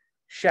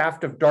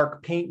 shaft of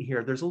dark paint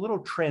here. There's a little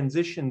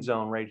transition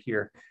zone right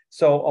here.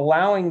 So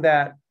allowing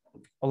that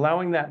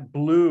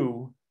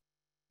blue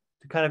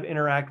to kind of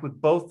interact with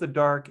both the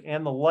dark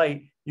and the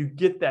light, you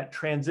get that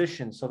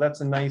transition. So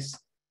that's a nice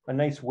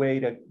way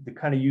to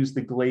kind of use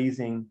the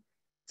glazing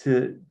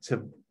to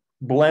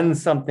blend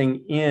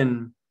something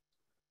in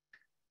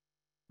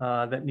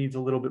that needs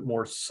a little bit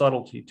more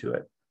subtlety to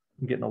it.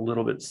 I'm getting a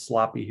little bit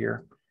sloppy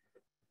here.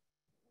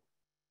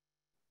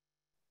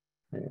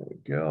 There we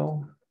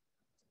go.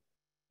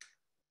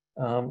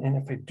 And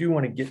if I do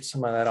want to get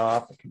some of that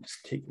off, I can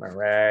just take my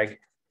rag,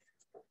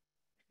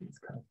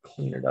 just kind of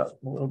clean it up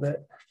a little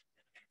bit,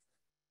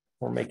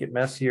 or make it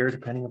messier,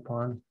 depending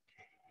upon.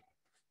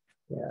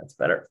 Yeah, it's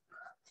better.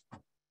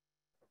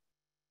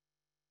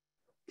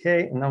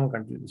 Okay, and now we're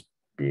going to do this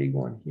big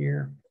one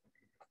here.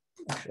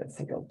 Actually, I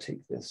think I'll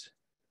take this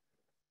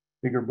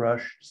bigger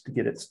brush just to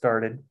get it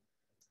started.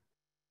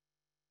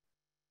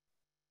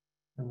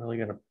 I'm really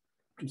going to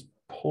just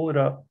pull it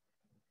up.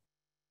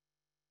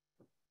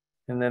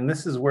 And then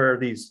this is where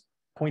these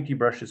pointy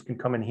brushes can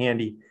come in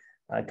handy.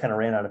 I kind of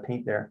ran out of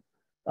paint there.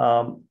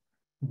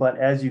 But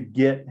as you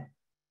get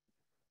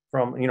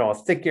from, you know, a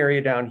thick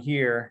area down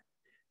here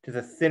to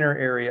the thinner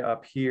area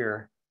up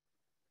here,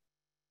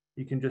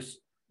 you can just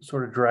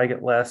sort of drag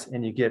it less,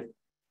 and you get,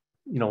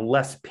 you know,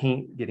 less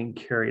paint getting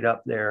carried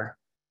up there.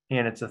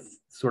 And it's a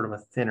sort of a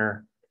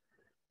thinner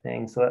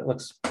thing. So that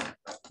looks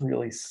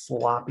really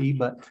sloppy,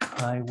 but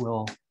I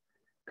will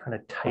kind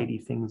of tidy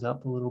things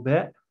up a little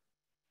bit.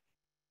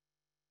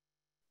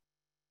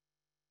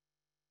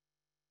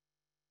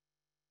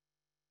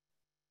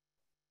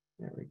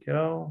 There we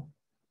go.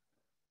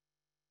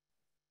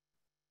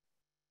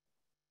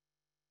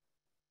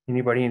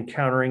 Anybody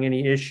encountering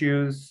any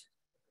issues?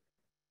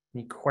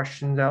 Any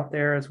questions out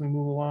there as we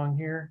move along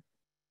here?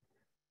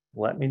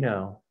 Let me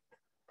know.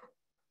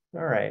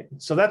 All right,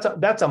 so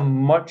that's a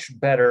much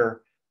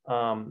better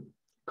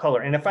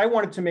color. And if I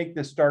wanted to make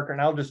this darker,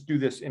 and I'll just do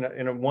this in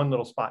a one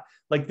little spot,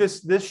 like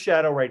this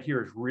shadow right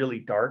here is really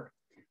dark.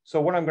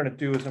 So what I'm going to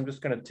do is I'm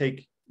just going to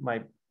take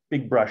my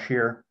big brush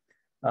here,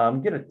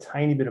 get a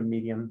tiny bit of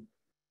medium,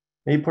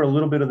 maybe put a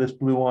little bit of this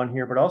blue on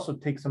here, but also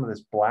take some of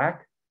this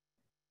black.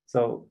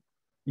 So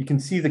you can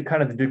see the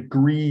kind of the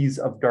degrees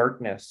of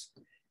darkness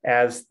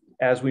as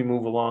we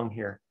move along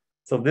here.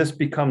 So this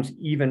becomes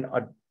even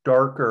a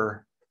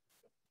darker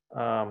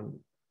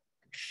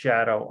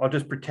shadow. I'll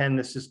just pretend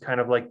this is kind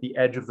of like the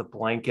edge of the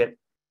blanket.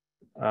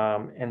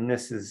 And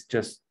this is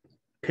just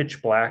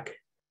pitch black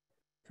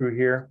through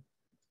here.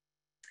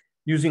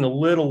 Using a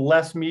little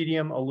less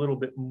medium, a little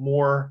bit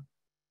more,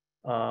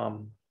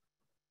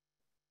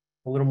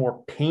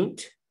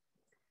 paint.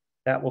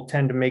 That will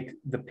tend to make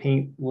the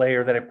paint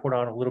layer that I put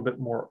on a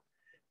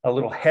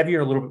little heavier,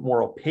 a little bit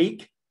more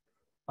opaque.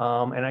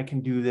 And I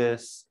can do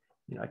this,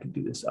 I can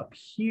do this up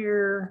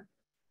here.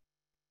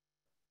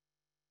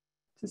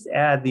 Just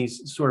add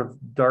these sort of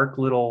dark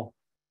little,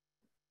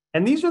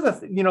 and these are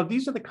the,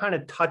 these are the kind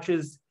of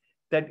touches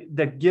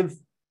that give,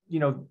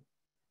 your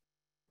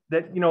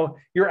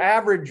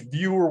average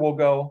viewer will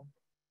go,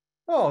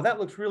 oh, that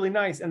looks really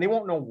nice. And they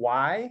won't know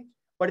why,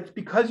 but it's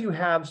because you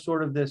have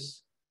sort of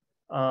this,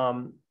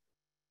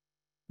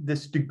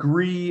 this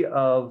degree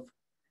of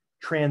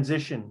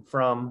transition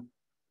from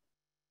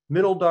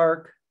middle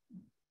dark,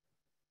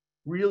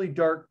 really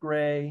dark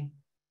gray,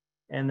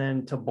 and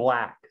then to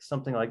black,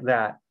 something like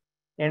that.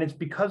 And it's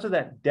because of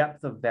that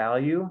depth of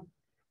value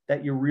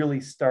that you really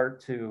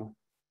start to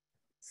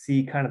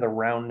see kind of the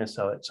roundness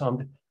of it.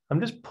 So I'm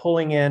just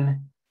pulling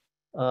in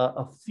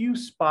a few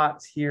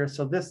spots here.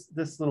 So this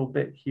little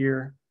bit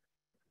here,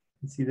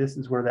 you see this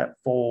is where that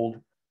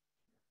fold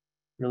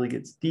really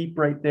gets deep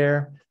right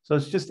there. So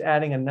it's just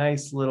adding a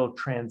nice little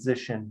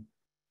transition.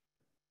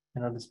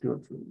 And I'll just do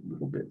it for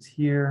little bits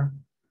here.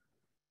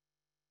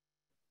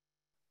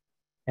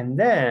 And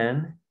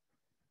then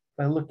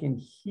if I look in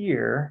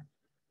here,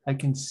 I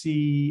can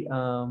see,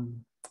 yeah,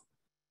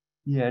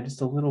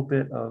 just a little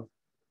bit of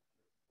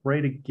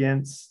right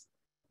against.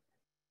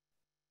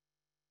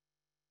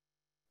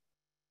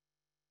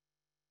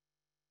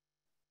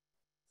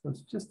 So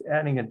it's just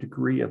adding a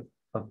degree of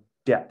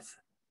depth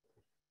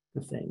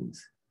to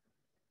things.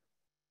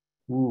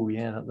 Ooh,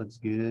 yeah, that looks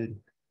good.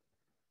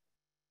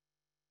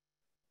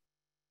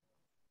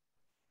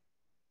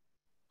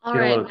 All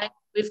right, Mike,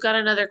 we've got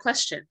another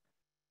question.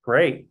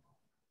 Great.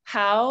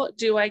 How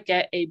do I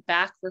get a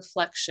back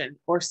reflection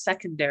or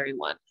secondary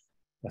one?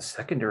 A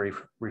secondary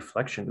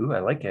reflection. Ooh, I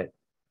like it.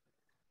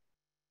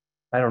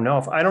 I don't know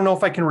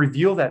if I can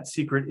reveal that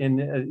secret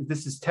in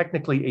this is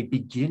technically a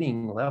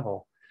beginning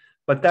level,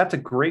 but that's a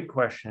great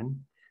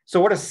question. So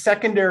what a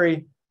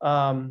secondary,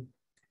 are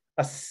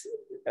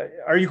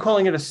you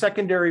calling it a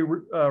secondary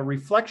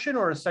reflection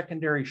or a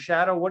secondary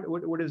shadow?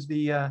 What is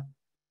the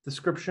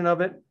description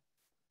of it?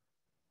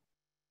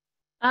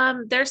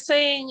 They're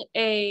saying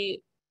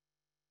it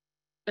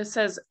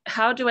says,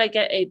 how do I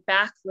get a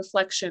back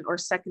reflection or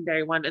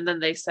secondary one? And then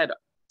they said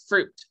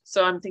fruit.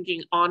 So I'm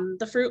thinking on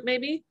the fruit,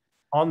 maybe?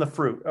 On the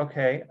fruit,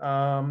 okay.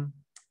 Well,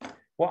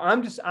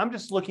 I'm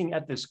just looking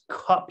at this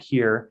cup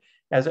here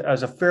as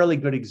a fairly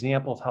good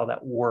example of how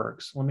that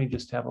works. Let me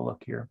just have a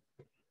look here.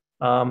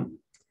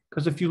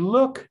 Because if you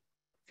look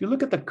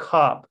at the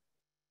cup,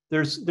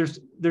 there's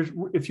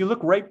if you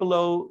look right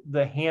below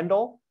the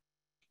handle,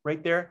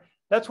 right there,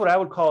 that's what I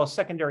would call a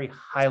secondary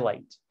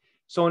highlight.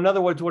 So in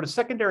other words, what a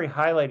secondary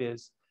highlight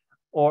is,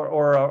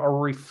 or a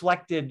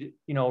reflected,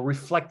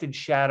 reflected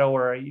shadow,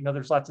 or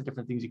there's lots of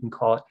different things you can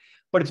call it.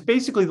 But it's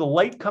basically the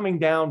light coming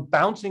down,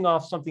 bouncing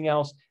off something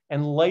else,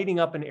 and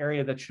lighting up an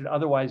area that should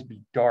otherwise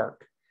be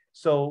dark.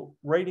 So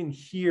right in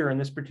here, in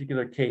this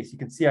particular case, you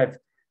can see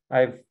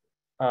I've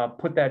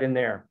put that in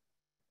there.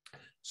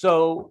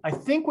 So I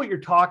think what you're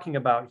talking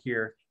about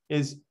here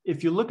is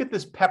if you look at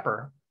this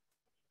pepper,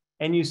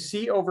 and you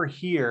see over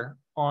here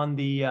on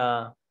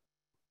the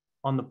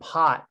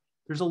pot,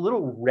 there's a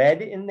little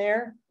red in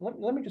there.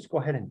 Let me just go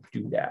ahead and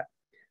do that.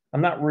 I'm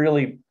not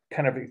really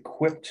kind of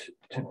equipped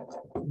to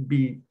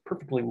be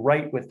perfectly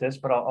right with this,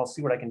 but I'll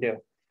see what I can do.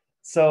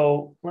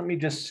 So let me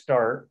just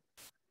start.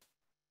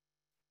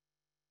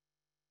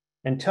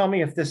 And tell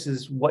me if this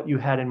is what you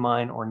had in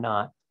mind or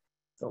not.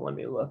 So let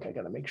me look, I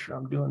gotta make sure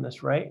I'm doing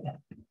this right.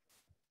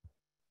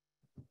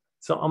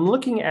 So I'm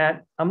looking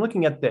at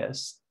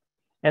this,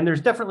 and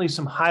there's definitely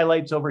some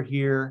highlights over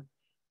here.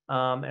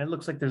 And it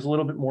looks like there's a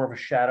little bit more of a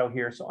shadow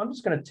here. So I'm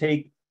just going to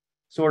take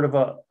sort of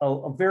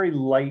a very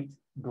light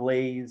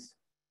glaze,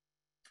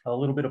 a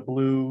little bit of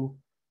blue,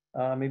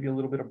 maybe a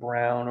little bit of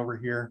brown over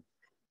here.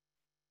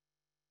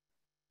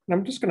 And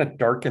I'm just going to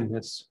darken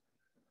this,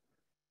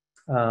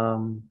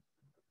 the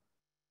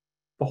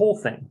whole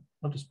thing.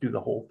 I'll just do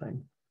the whole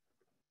thing.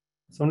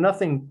 So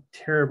nothing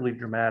terribly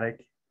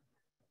dramatic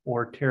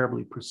or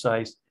terribly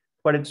precise,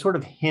 but it sort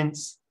of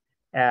hints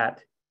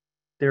at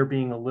there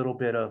being a little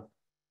bit of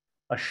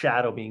a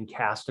shadow being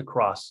cast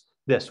across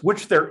this,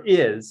 which there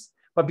is,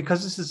 but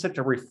because this is such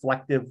a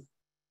reflective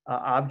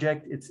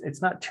object,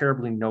 it's not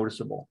terribly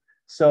noticeable.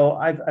 So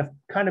I've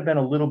kind of been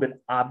a little bit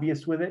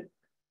obvious with it.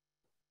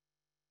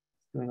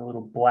 Doing a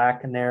little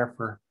black in there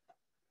for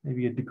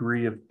maybe a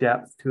degree of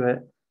depth to it.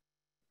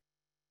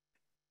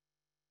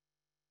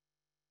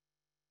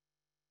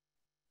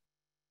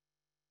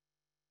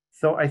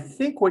 So I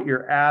think what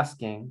you're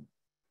asking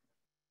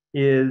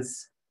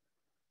is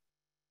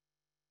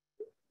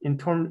in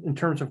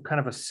terms of kind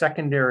of a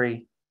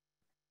secondary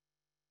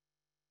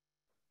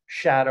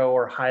shadow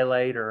or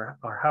highlight or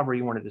however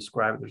you want to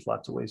describe it. There's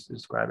lots of ways to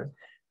describe it.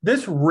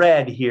 This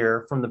red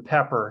here from the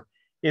pepper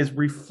is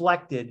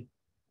reflected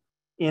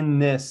in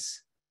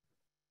this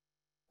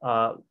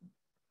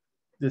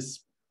this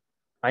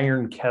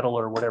iron kettle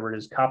or whatever it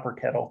is, copper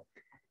kettle.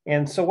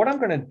 And so what I'm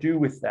going to do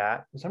with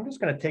that is I'm just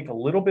going to take a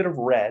little bit of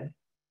red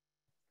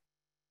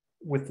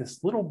with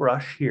this little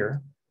brush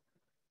here.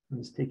 I'm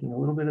just taking a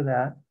little bit of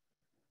that.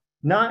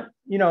 Not,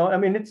 you know, I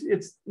mean,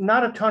 it's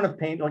not a ton of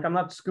paint. Like I'm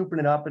not scooping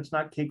it up. It's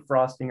not cake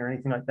frosting or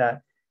anything like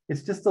that.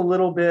 It's just a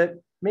little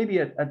bit, maybe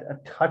a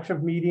touch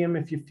of medium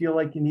if you feel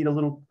like you need a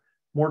little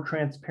more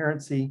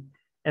transparency.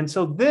 And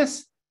so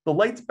this, the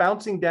light's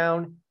bouncing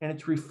down and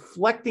it's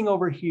reflecting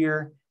over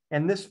here.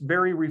 And this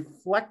very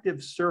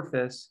reflective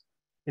surface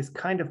is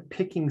kind of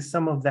picking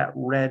some of that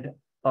red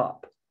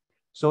up.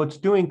 So it's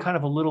doing kind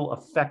of a little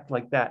effect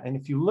like that. And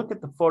if you look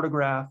at the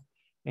photograph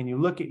and you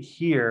look at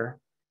here,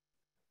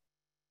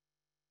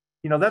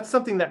 you know, that's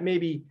something that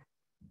maybe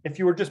if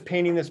you were just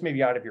painting this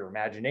maybe out of your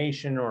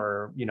imagination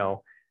or, you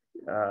know,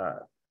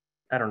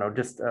 I don't know,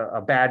 just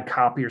a bad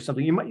copy or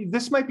something,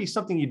 this might be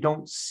something you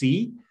don't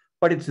see,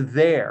 but it's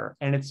there.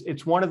 And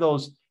it's one of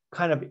those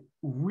kind of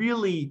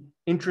really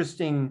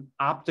interesting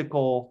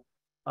optical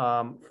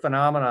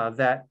phenomena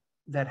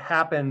that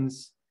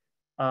happens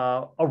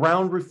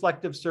around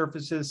reflective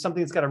surfaces,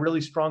 something that's got a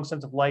really strong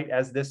sense of light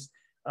as this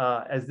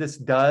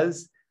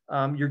does.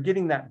 You're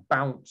getting that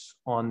bounce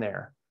on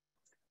there.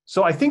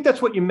 So I think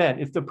that's what you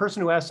meant. If the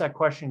person who asked that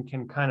question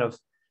can kind of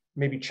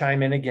maybe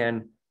chime in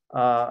again,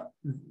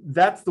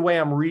 that's the way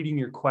I'm reading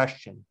your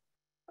question.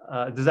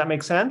 Does that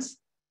make sense?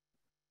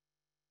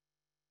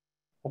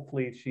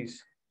 Hopefully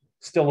she's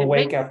still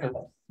awake after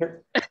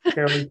that.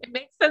 It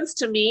makes sense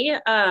to me.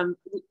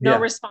 No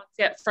response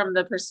yet from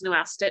the person who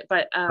asked it,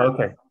 but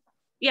okay.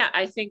 Yeah,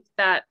 I think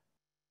that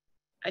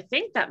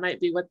might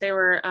be what they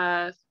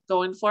were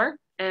going for.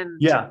 And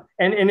yeah,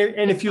 and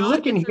if you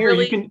look in here,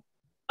 really, you can.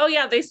 Oh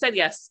yeah, they said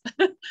yes.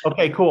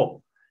 Okay,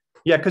 cool.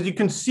 Yeah, because you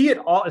can see it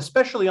all,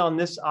 especially on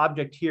this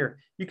object here.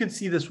 You can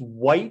see this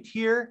white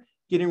here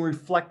getting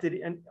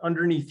reflected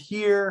underneath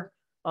here.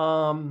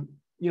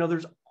 You know,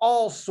 there's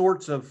all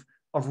sorts of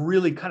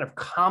really kind of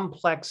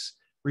complex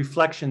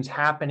reflections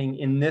happening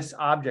in this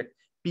object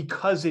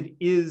because it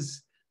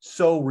is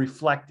so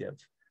reflective.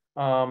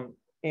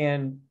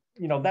 And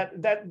you know,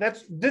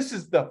 this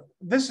is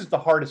the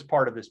hardest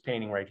part of this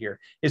painting right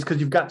here, is because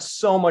you've got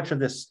so much of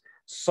this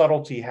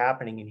subtlety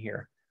happening in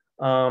here.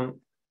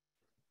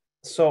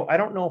 So I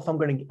don't know if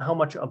how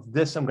much of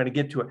this I'm going to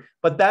get to it,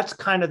 but that's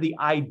kind of the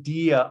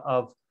idea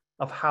of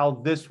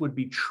how this would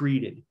be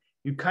treated.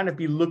 You'd kind of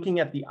be looking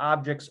at the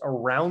objects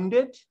around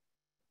it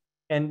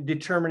and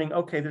determining,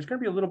 okay, there's going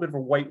to be a little bit of a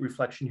white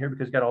reflection here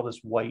because you got all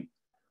this white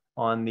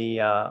on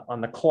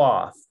the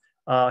cloth.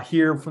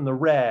 Here from the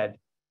red,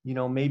 you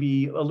know,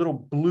 maybe a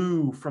little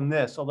blue from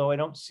this, although I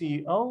don't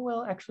see, oh,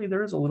 well, actually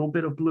there is a little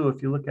bit of blue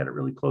if you look at it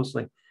really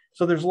closely.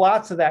 So there's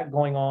lots of that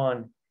going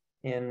on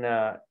in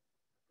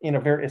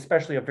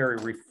especially a very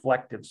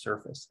reflective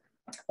surface.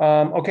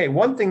 Okay,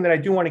 one thing that I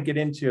do want to get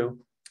into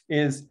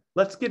is,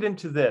 let's get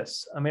into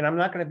this. I mean, I'm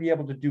not going to be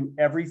able to do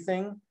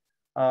everything,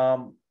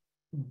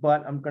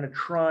 but I'm going to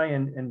try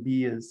and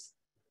be as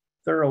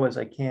thorough as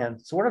I can.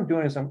 So what I'm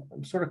doing is I'm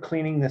sort of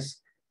cleaning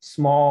this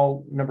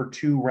small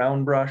 #2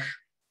 round brush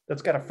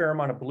that's got a fair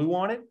amount of blue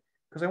on it,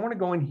 because I want to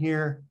go in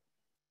here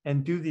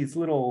and do these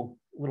little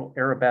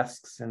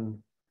arabesques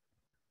and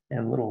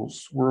little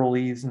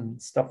swirlies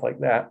and stuff like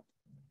that,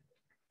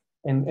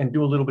 and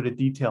do a little bit of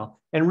detail.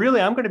 And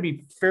really, I'm going to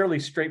be fairly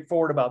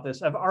straightforward about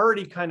this. I've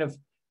already kind of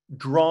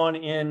drawn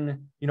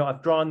in, you know,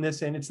 I've drawn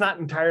this in. It's not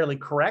entirely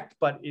correct,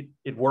 but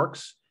it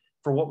works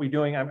for what we're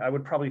doing. I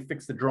would probably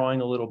fix the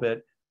drawing a little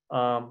bit,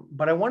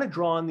 but I want to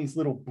draw on these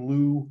little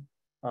blue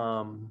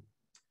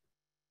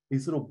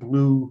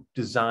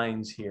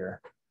designs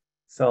here.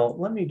 So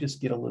let me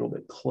just get a little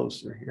bit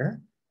closer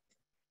here.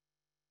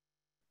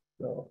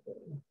 So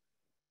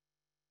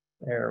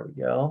there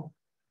we go.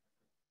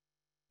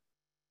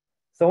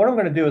 So what I'm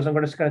going to do is I'm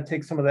just going to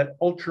take some of that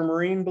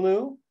ultramarine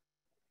blue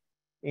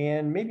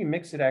and maybe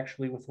mix it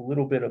actually with a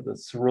little bit of the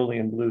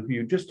cerulean blue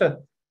hue, just to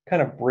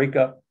kind of break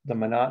up the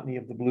monotony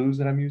of the blues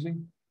that I'm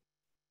using.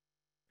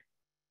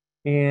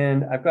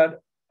 And I've got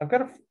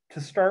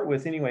to start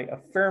with anyway, a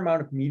fair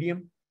amount of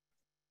medium.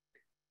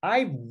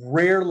 I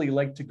rarely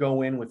like to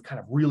go in with kind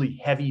of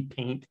really heavy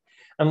paint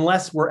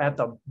unless we're at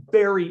the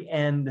very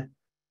end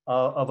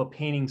of a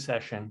painting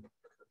session.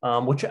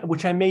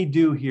 which I may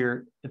do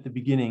here at the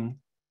beginning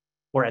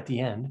or at the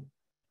end,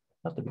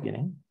 not the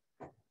beginning.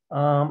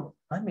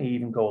 I may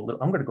even go a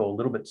little, I'm going to go a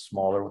little bit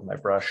smaller with my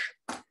brush.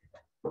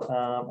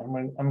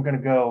 I'm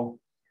going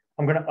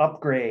to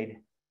upgrade.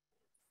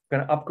 I'm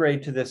going to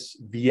upgrade to this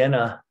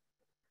Vienna.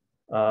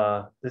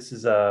 This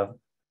is a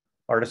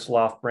Artist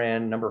Loft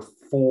brand number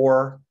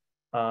 4.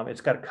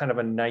 It's got kind of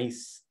a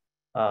nice,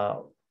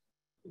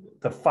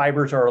 the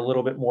fibers are a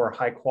little bit more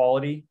high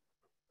quality.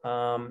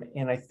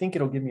 And I think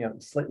it'll give me a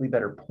slightly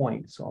better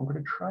point. So I'm going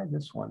to try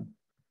this one.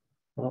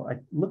 Although it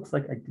looks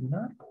like I did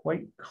not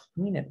quite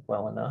clean it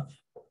well enough.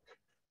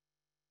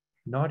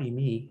 Naughty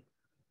me.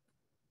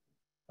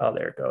 Oh,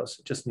 there it goes.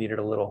 It just needed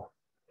a little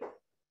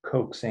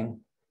coaxing.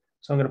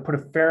 So I'm going to put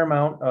a fair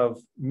amount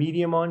of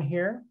medium on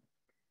here,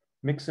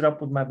 mix it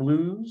up with my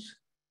blues.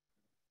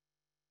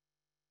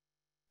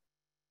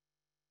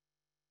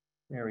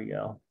 There we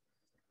go.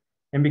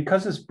 And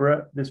because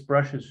this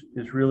brush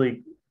is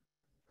really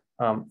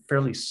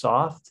fairly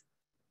soft,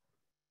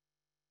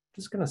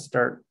 I'm just going to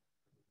start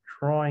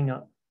drawing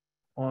up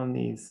on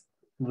these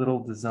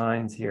little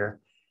designs here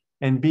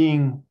and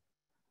being,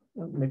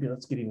 maybe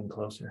let's get even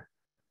closer.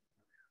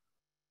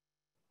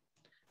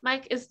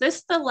 Mike, is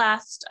this the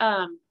last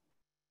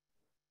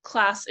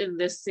class in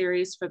this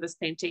series for this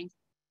painting?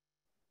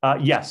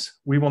 Yes,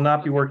 we will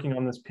not be working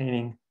on this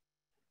painting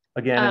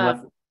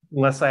again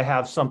unless I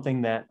have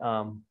something that,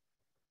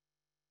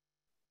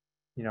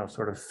 you know,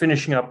 sort of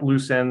finishing up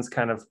loose ends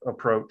kind of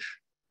approach.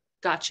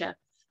 Gotcha.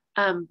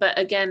 But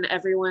again,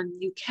 everyone,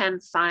 you can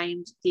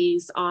find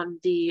these on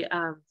the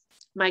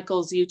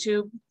Michael's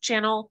YouTube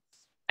channel,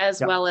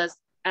 as well as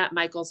at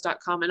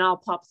michaels.com. And I'll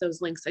pop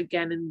those links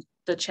again in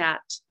the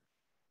chat.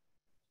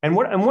 And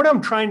what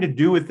I'm trying to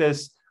do with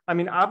this, I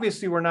mean,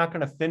 obviously we're not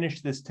going to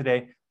finish this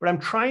today, but I'm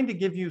trying to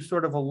give you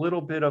sort of a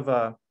little bit of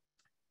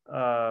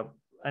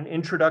an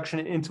introduction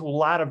into a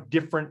lot of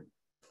different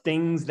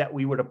things that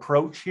we would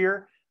approach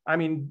here. I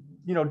mean,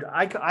 you know,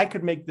 I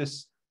could make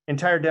this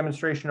entire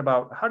demonstration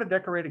about how to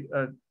decorate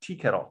a tea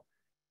kettle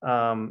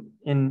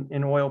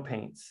in oil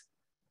paints.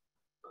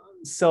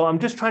 So I'm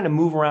just trying to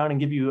move around and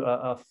give you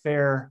a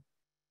fair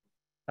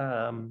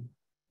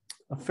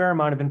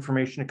amount of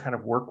information to kind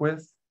of work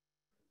with.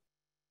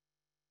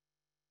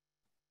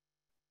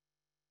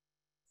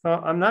 So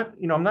I'm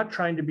not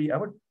trying to be,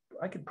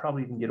 I could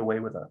probably even get away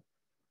with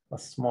a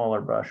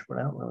smaller brush, but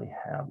I don't really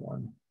have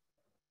one.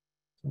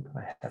 So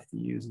I have to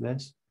use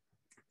this.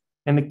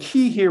 And the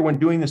key here when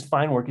doing this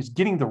fine work is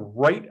getting the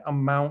right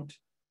amount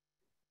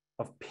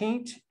of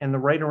paint and the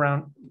right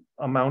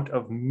amount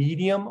of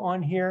medium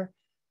on here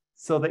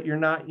so that you're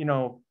not, you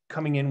know,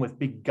 coming in with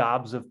big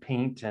gobs of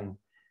paint and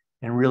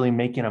really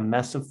making a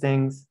mess of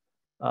things.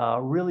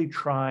 Really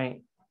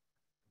try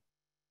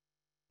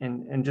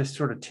and just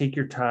sort of take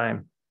your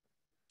time.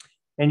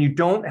 And you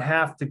don't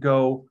have to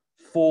go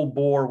full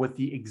bore with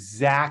the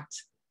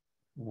exact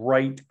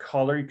right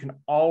color. You can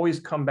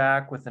always come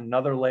back with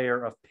another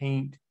layer of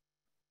paint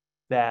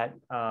that,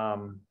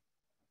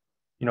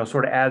 you know,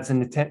 sort of adds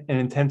an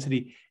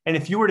intensity. And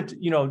if you were to,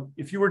 you know,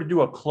 if you were to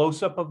do a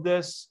close-up of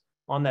this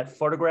on that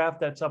photograph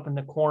that's up in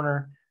the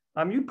corner,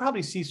 you'd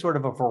probably see sort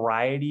of a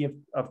variety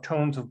of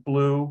tones of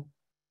blue.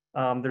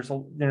 There's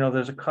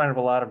a kind of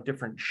a lot of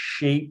different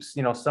shapes.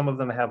 You know, some of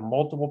them have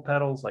multiple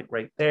petals, like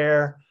right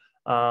there.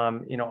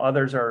 You know,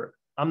 others are,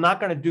 I'm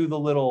not going to do the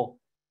little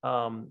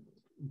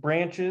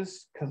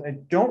branches because I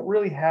don't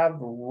really have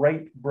the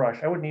right brush.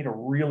 I would need a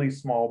really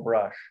small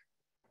brush.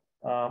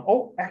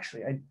 Oh,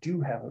 actually, I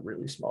do have a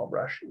really small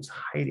brush. It was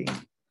hiding.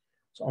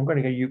 So I'm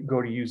going to go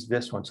to use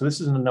this one. So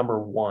this is the number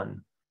 1.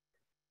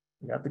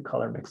 I got the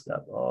color mixed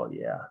up. Oh,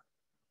 yeah.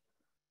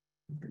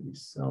 It's going to be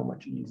so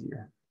much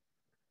easier.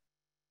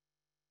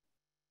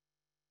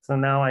 So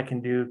now I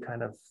can do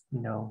kind of,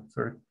 you know,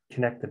 sort of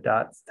connect the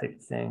dots type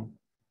of thing.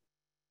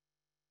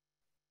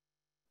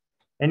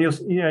 And you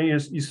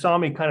saw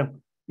me kind of,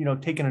 you know,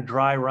 taking a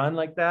dry run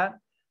like that.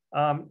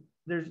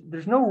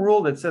 There's no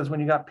rule that says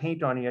when you got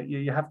paint on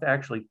you have to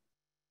actually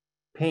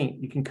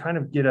paint. You can kind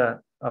of get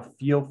a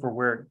feel for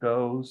where it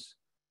goes.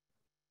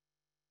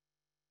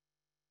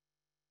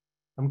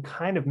 I'm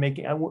kind of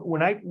making,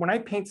 when I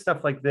paint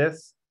stuff like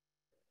this,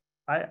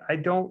 I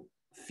don't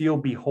feel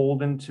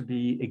beholden to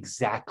be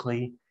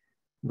exactly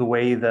the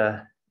way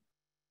the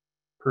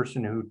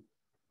person who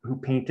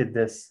painted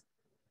this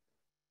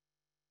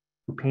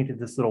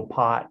little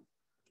pot.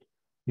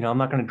 You know, I'm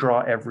not going to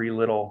draw every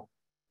little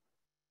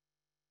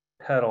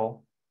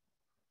petal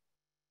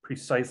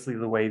precisely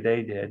the way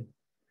they did.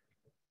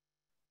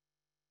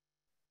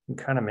 You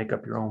can kind of make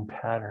up your own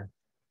pattern,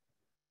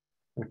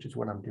 which is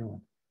what I'm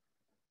doing.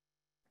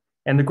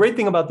 And the great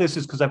thing about this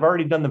is because I've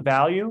already done the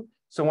value.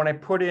 So when I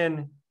put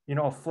in, you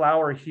know, a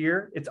flower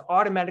here, it's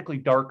automatically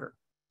darker.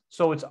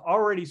 So it's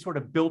already sort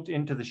of built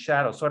into the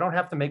shadow. So I don't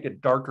have to make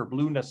it darker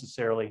blue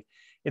necessarily.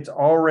 It's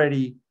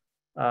already,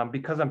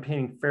 because I'm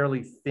painting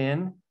fairly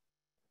thin,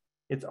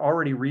 it's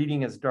already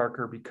reading as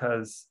darker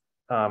because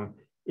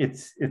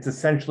it's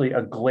essentially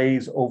a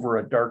glaze over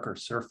a darker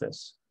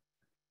surface.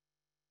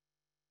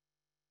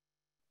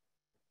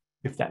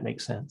 if that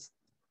makes sense.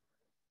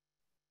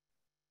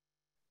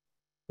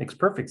 Makes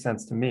perfect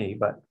sense to me,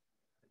 but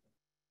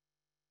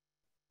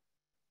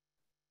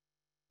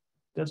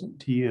doesn't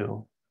to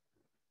you.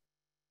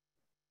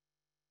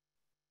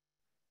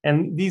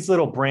 And these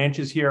little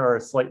branches here are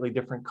a slightly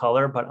different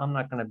color, but I'm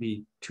not going to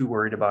be too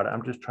worried about it.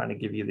 I'm just trying to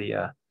give you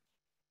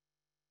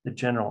the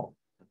general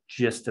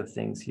gist of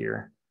things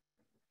here.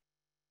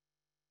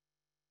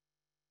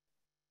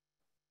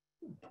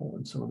 Pull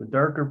in some of the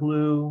darker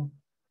blue.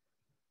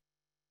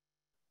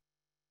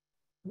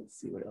 Let's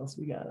see what else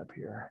we got up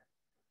here.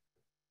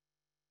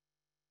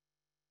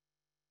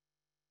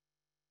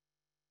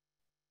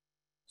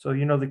 So,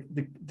 you know,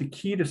 the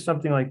key to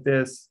something like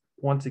this,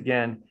 once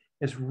again,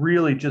 is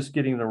really just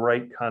getting the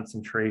right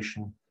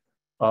concentration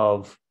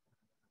of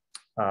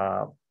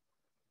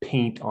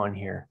paint on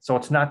here. So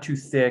it's not too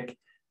thick,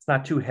 it's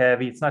not too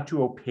heavy, it's not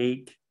too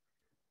opaque.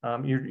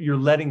 You're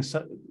letting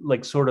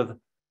like sort of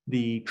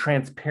the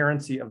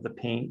transparency of the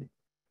paint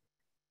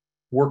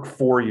work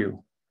for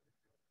you.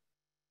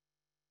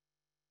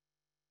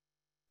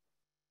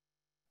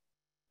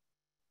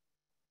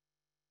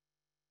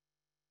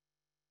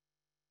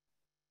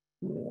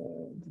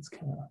 It's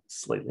kind of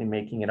slightly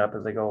making it up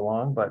as I go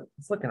along, but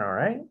it's looking all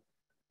right.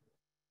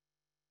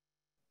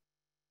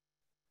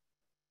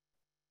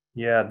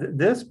 Yeah,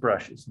 this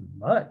brush is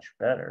much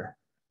better.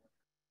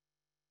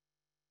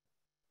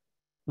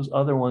 Those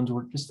other ones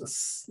were just a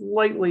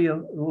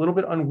little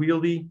bit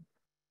unwieldy,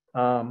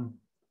 a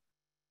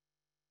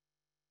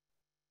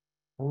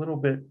little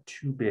bit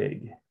too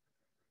big.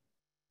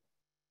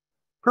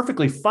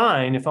 Perfectly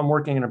fine if I'm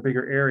working in a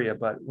bigger area,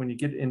 but when you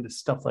get into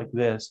stuff like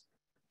this,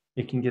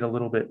 it can get a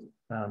little bit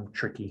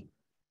tricky.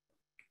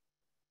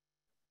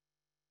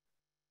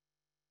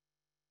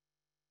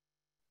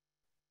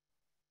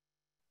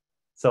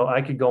 So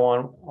I could go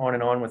on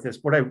and on with this.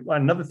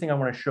 Another thing I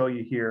want to show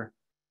you here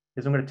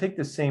is I'm going to take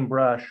this same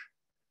brush,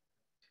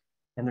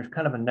 and there's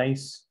kind of a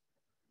nice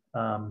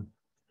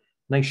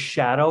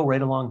shadow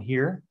right along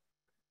here.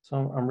 So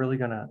I'm really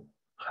going to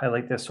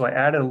highlight this. So I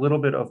added a little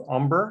bit of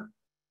umber,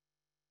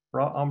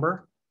 raw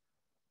umber,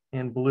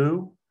 and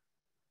blue.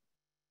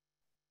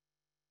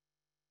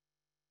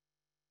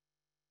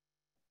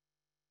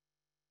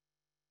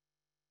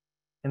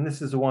 And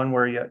this is the one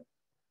where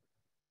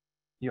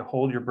you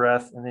hold your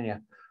breath and then you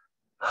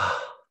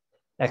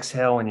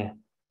exhale when you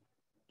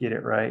get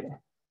it right.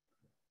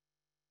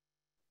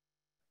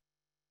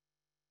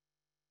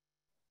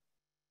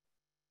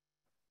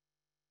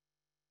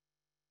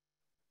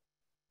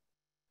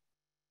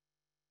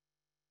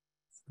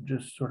 So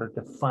just sort of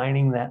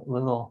defining that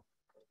little,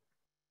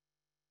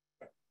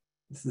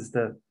 this is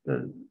the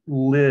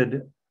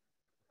lid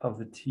of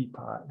the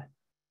teapot.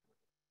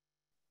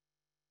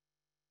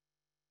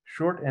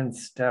 Short and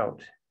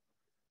stout.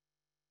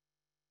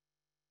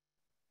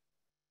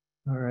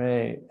 All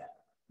right,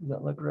 does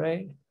that look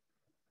right?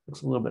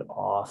 Looks a little bit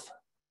off.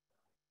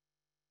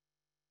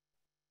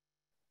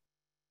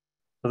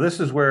 So this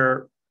is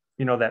where,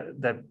 you know,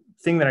 that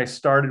thing that I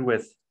started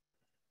with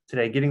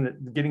today, getting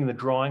the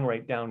drawing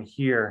right down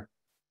here.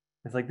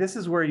 It's like, this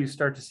is where you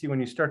start to see,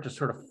 when you start to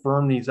sort of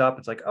firm these up,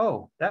 it's like,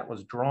 oh, that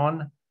was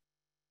drawn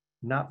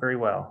not very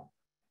well,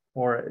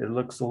 or it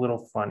looks a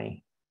little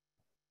funny.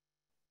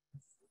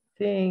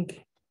 I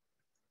think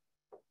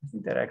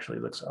that actually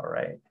looks all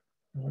right.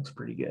 It looks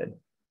pretty good.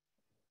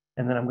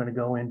 And then I'm going to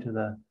go into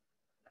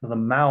the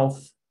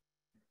mouth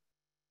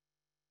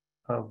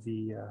of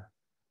the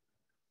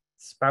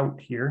spout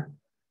here.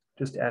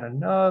 Just add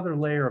another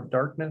layer of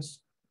darkness.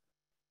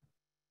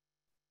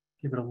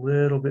 Give it a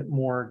little bit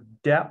more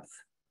depth.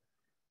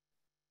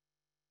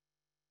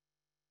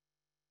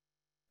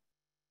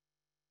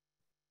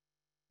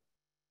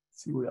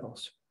 Let's see what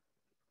else.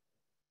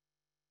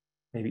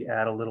 Maybe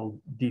add a little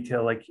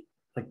detail, like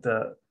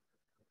the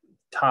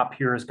top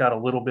here has got a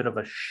little bit of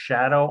a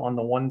shadow on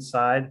the one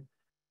side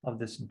of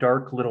this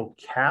dark little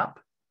cap.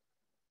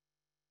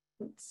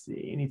 Let's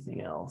see,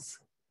 anything else?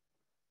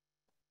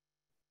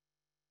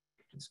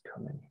 Just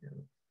come in here.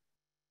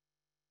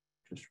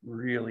 Just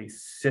really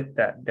sit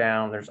that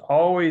down. There's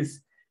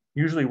always,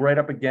 usually right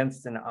up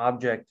against an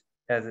object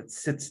as it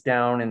sits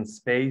down in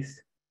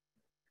space,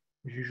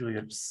 there's usually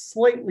a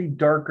slightly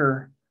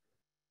darker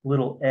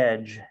little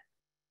edge.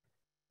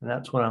 And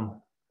that's what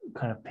I'm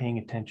kind of paying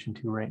attention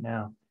to right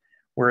now,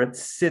 where it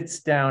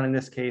sits down, in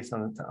this case,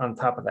 on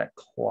top of that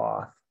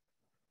cloth.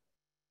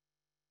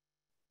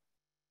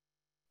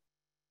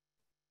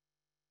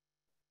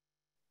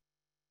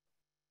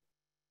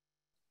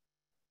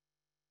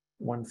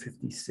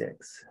 $156.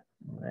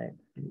 All right,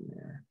 in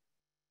there.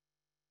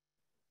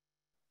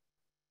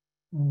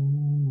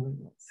 What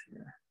else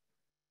here?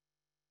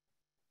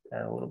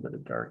 Add a little bit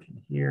of dark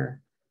in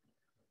here.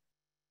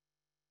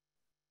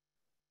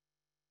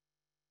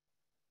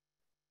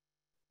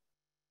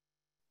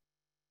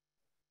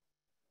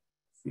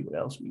 See what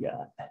else we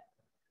got.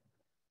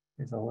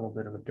 There's a little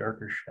bit of a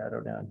darker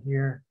shadow down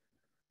here.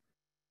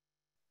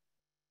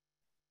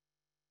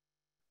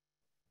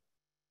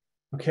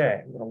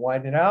 Okay, I'm going to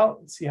widen it out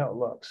and see how it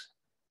looks.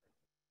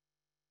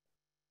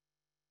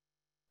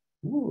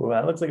 Ooh,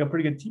 that looks like a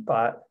pretty good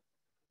teapot.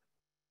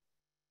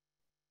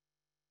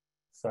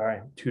 Sorry,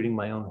 I'm tooting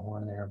my own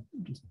horn there.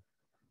 Just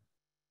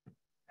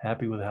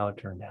happy with how it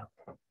turned out.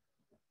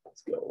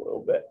 Let's go a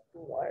little bit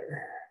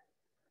wider.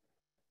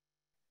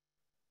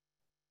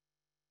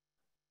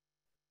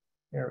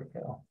 There we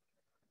go.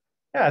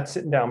 Yeah, it's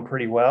sitting down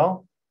pretty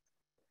well.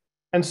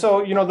 And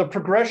so, you know, the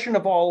progression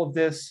of all of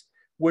this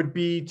would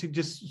be to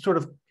just sort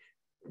of,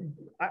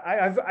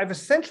 I've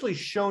essentially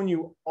shown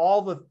you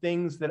all the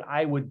things that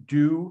I would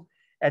do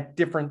at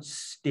different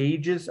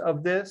stages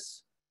of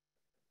this.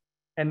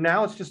 And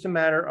now it's just a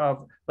matter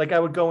of, like, I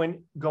would go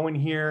in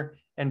here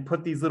and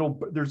put these little,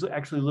 there's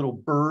actually little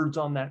birds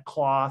on that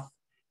cloth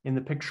in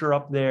the picture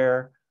up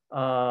there.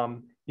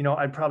 You know,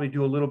 I'd probably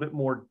do a little bit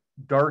more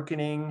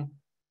darkening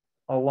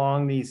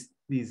along these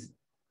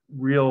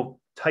real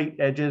tight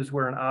edges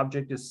where an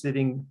object is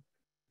sitting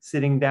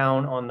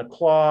down on the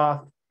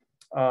cloth.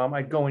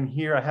 I'd go in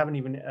here. I haven't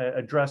even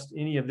addressed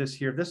any of this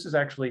here. This is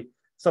actually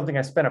something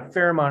I spent a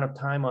fair amount of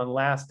time on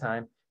last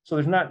time. So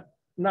there's not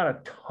a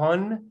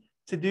ton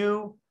to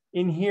do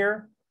in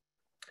here,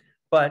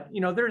 but you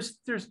know, there's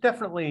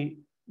definitely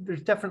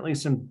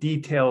some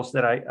details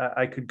that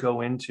I could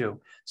go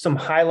into. Some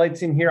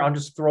highlights in here. I'll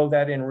just throw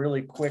that in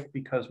really quick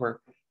because we're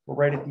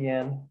right at the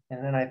end,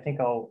 and then I think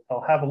I'll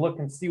have a look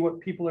and see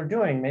what people are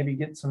doing. Maybe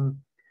get some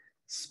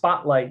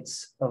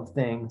spotlights of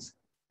things.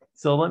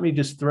 So let me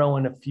just throw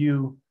in a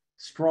few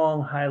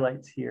strong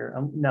highlights here.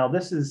 Now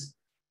this is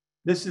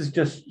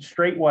just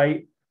straight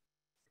white,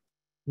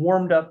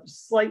 warmed up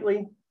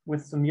slightly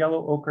with some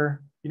yellow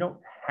ochre. You don't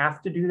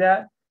have to do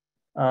that,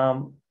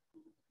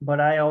 but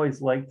I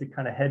always like to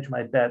kind of hedge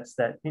my bets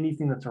that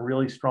anything that's a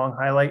really strong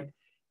highlight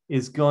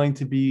is going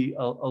to be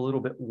a little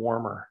bit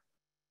warmer.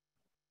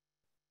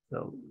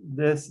 So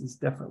this is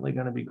definitely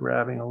going to be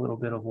grabbing a little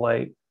bit of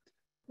light.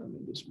 Let me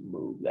just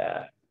move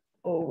that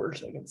over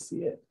so I can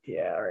see it.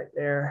 Yeah, right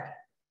there.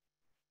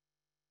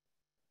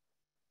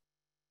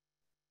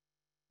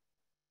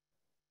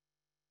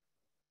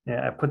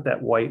 Yeah, I put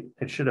that white.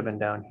 It should have been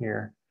down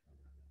here.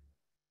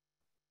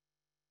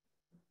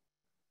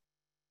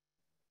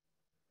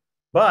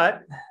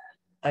 But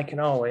I can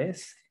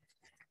always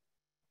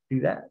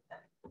do that.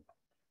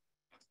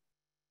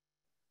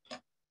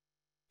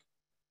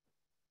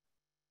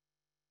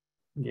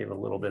 Gave a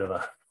little bit of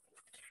a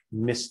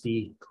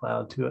misty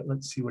cloud to it.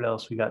 Let's see what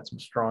else we got. Some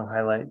strong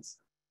highlights.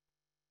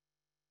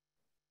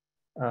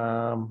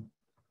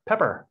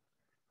 Pepper.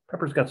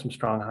 Pepper's got some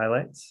strong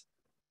highlights.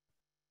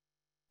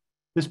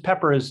 This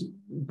pepper is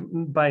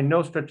by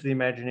no stretch of the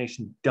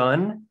imagination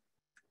done,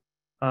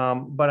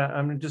 but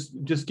I'm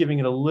just giving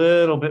it a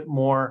little bit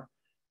more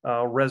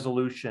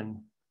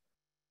resolution.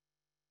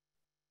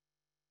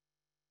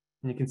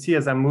 And you can see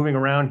as I'm moving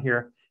around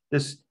here,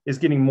 this is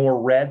getting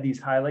more red. These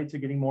highlights are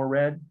getting more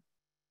red,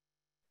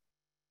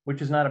 which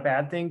is not a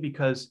bad thing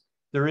because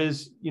there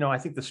is, you know, I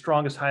think the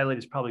strongest highlight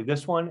is probably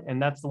this one,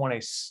 and that's the one I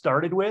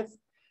started with.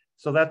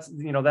 So that's,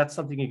 you know, that's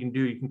something you can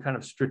do. You can kind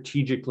of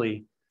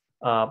strategically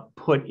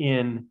put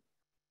in,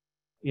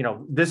 you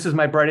know, this is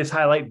my brightest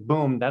highlight,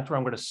 boom, that's where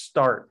I'm going to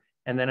start.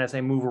 And then as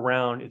I move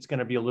around, it's going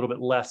to be a little bit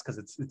less because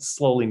it's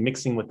slowly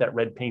mixing with that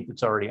red paint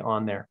that's already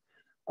on there.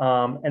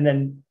 And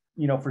then,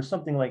 you know, for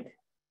something like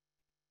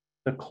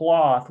the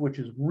cloth, which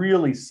is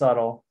really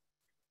subtle,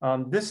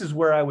 this is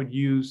where I would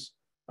use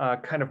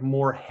kind of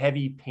more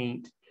heavy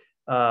paint,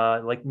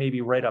 like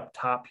maybe right up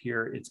top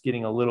here, it's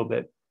getting a little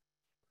bit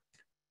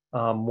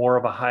more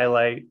of a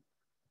highlight.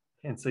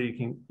 And so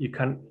you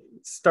kind of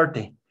start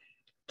to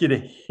get a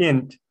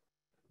hint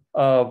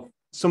of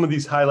some of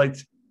these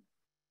highlights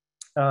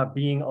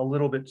being a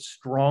little bit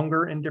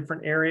stronger in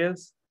different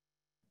areas.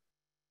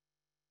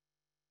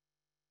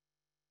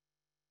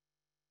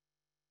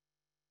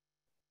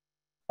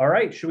 All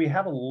right, should we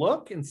have a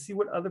look and see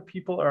what other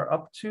people are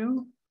up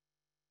to?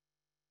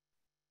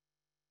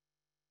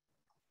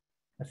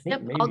 I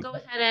think yep, I'll go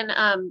ahead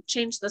and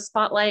change the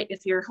spotlight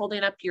if you're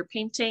holding up your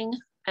painting,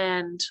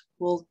 and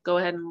we'll go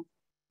ahead and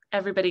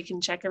everybody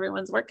can check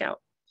everyone's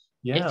workout.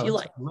 Yeah, if you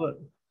like. Look.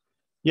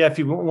 Yeah, if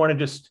you want to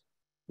just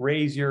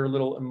raise your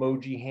little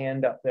emoji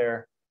hand up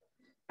there.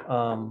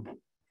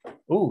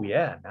 Oh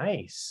yeah,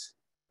 nice.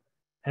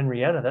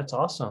 Henrietta, that's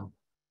awesome.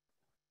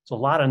 It's a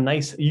lot of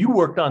nice, you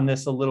worked on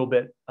this a little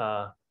bit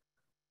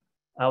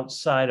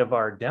outside of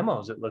our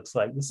demos, it looks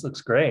like. This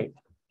looks great.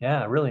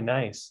 Yeah, really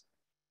nice.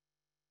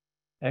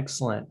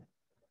 Excellent.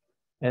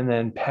 And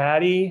then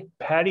Patty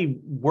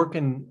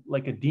working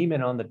like a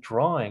demon on the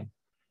drawing.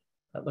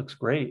 That looks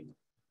great.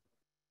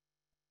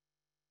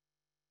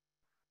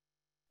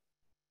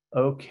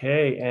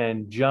 Okay,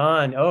 and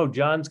John, oh,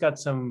 John's got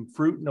some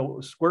fruit in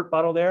a squirt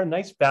bottle there.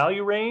 Nice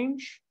value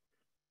range.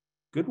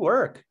 Good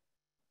work.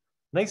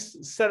 Nice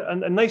set,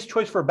 a nice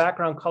choice for a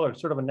background color,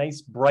 sort of a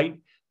nice bright,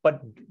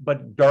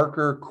 but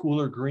darker,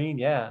 cooler green.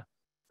 Yeah.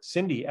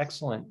 Cindy,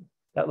 excellent.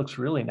 That looks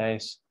really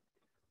nice.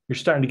 You're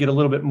starting to get a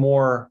little bit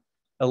more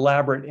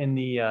elaborate in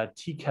the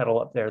tea kettle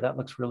up there. That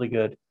looks really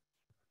good.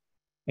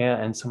 Yeah,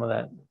 and some of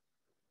that.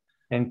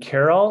 And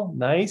Carol,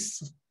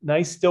 nice,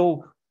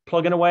 still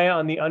plugging away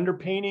on the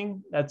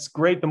underpainting. That's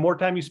great. The more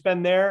time you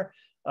spend there,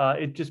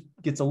 it just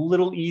gets a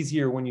little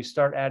easier when you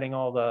start adding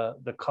all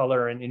the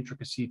color and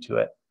intricacy to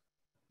it.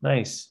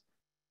 Nice.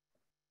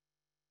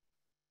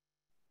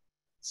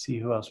 Let's see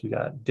who else we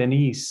got.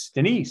 Denise.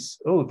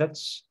 Oh,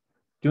 that's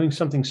doing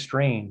something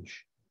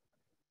strange.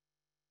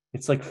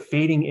 It's like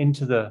fading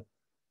into the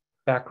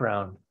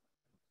background.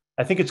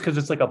 I think it's because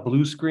it's like a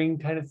blue screen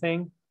kind of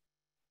thing.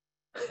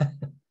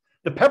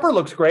 The pepper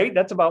looks great.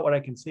 That's about what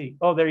I can see.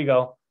 Oh, there you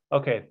go.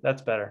 Okay,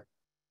 that's better.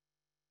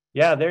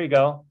 Yeah, there you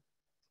go.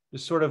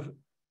 Just sort of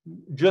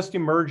just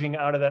emerging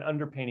out of that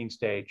underpainting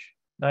stage.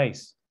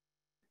 Nice.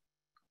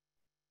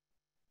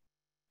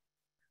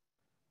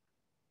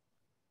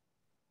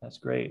 That's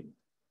great.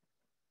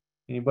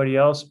 Anybody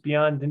else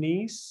beyond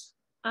Denise?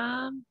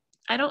 I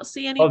don't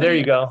see anybody. Oh, there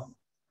you go.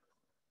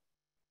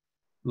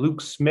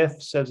 Luke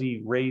Smith says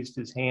he raised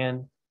his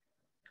hand.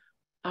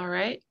 All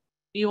right.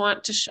 You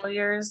want to show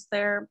yours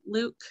there,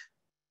 Luke?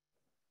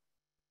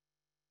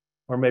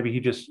 Or maybe he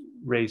just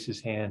raised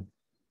his hand.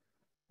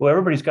 Well,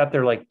 everybody's got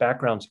their like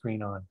background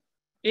screen on.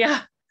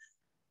 Yeah.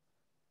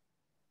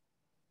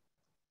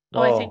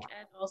 Oh, I think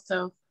Ed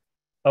also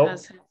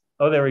has his.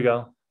 Oh, there we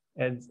go.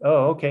 And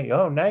oh, okay.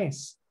 Oh,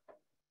 nice.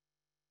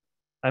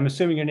 I'm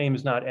assuming your name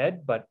is not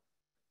Ed, but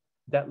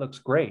that looks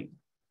great.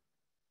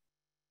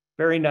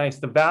 Very nice.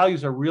 The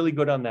values are really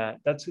good on that.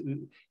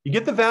 You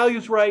get the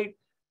values right.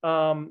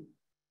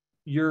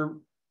 You're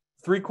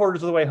 3/4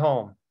 of the way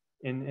home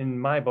in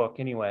my book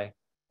anyway.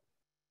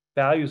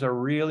 Values are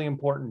really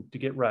important to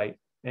get right.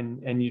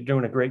 And you're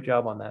doing a great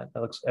job on that.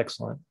 That looks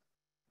excellent.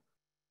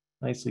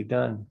 Nicely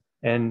done.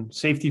 And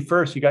safety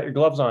first, you got your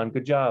gloves on.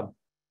 Good job.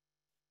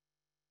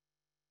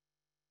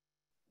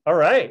 All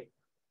right.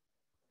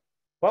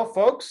 Well,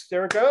 folks,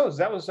 there it goes.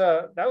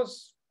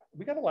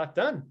 We got a lot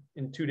done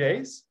in 2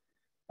 days.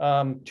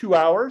 2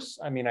 hours.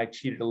 I mean, I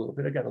cheated a little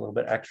bit. I got a little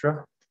bit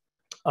extra.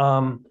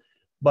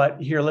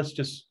 But here, let's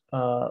just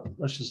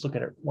look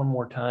at it one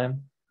more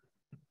time.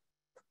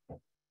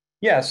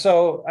 Yeah,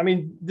 so I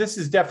mean, this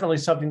is definitely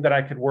something that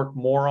I could work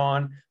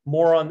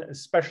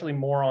especially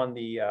more on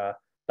the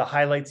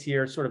highlights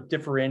here, sort of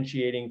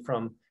differentiating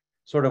from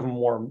sort of a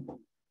more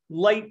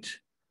light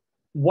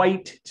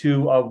white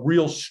to a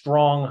real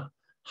strong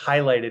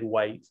highlighted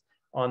white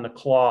on the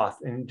cloth,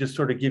 and just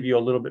sort of give you a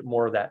little bit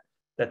more of that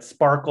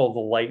sparkle of the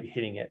light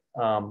hitting it.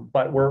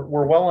 But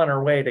we're well on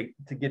our way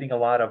to getting a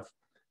lot of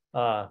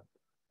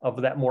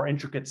that more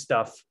intricate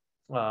stuff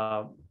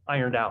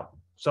ironed out.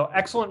 So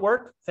excellent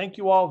work. Thank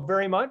you all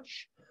very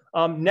much.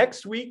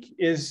 Next week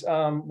is,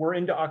 we're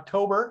into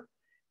October,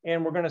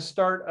 and we're going to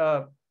start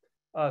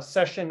a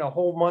session, a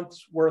whole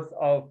month's worth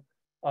of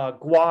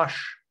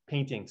gouache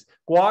paintings.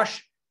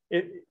 Gouache,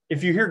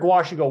 if you hear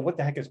gouache, you go, what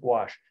the heck is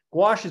gouache?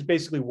 Gouache is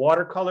basically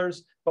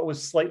watercolors, but with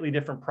slightly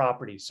different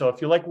properties. So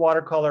if you like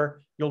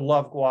watercolor, you'll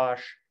love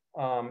gouache.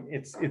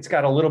 It's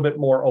got a little bit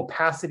more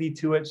opacity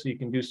to it, so you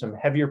can do some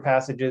heavier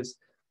passages.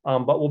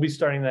 But we'll be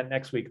starting that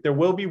next week. There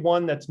will be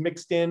one that's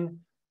mixed in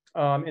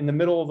the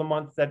middle of the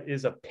month that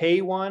is a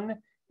pay one.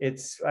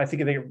 I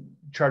think they're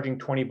charging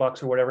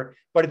 $20 or whatever,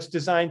 but it's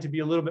designed to be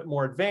a little bit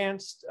more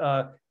advanced,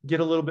 get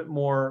a little bit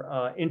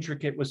more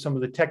intricate with some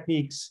of the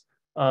techniques.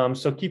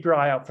 So keep your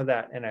eye out for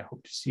that. And I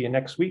hope to see you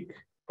next week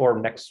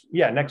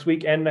next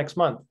week and next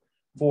month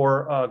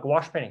for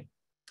gouache painting.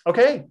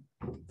 Okay.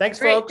 Thanks,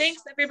 Great. folks.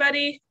 Thanks,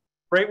 everybody.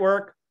 Great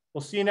work.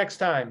 We'll see you next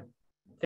time.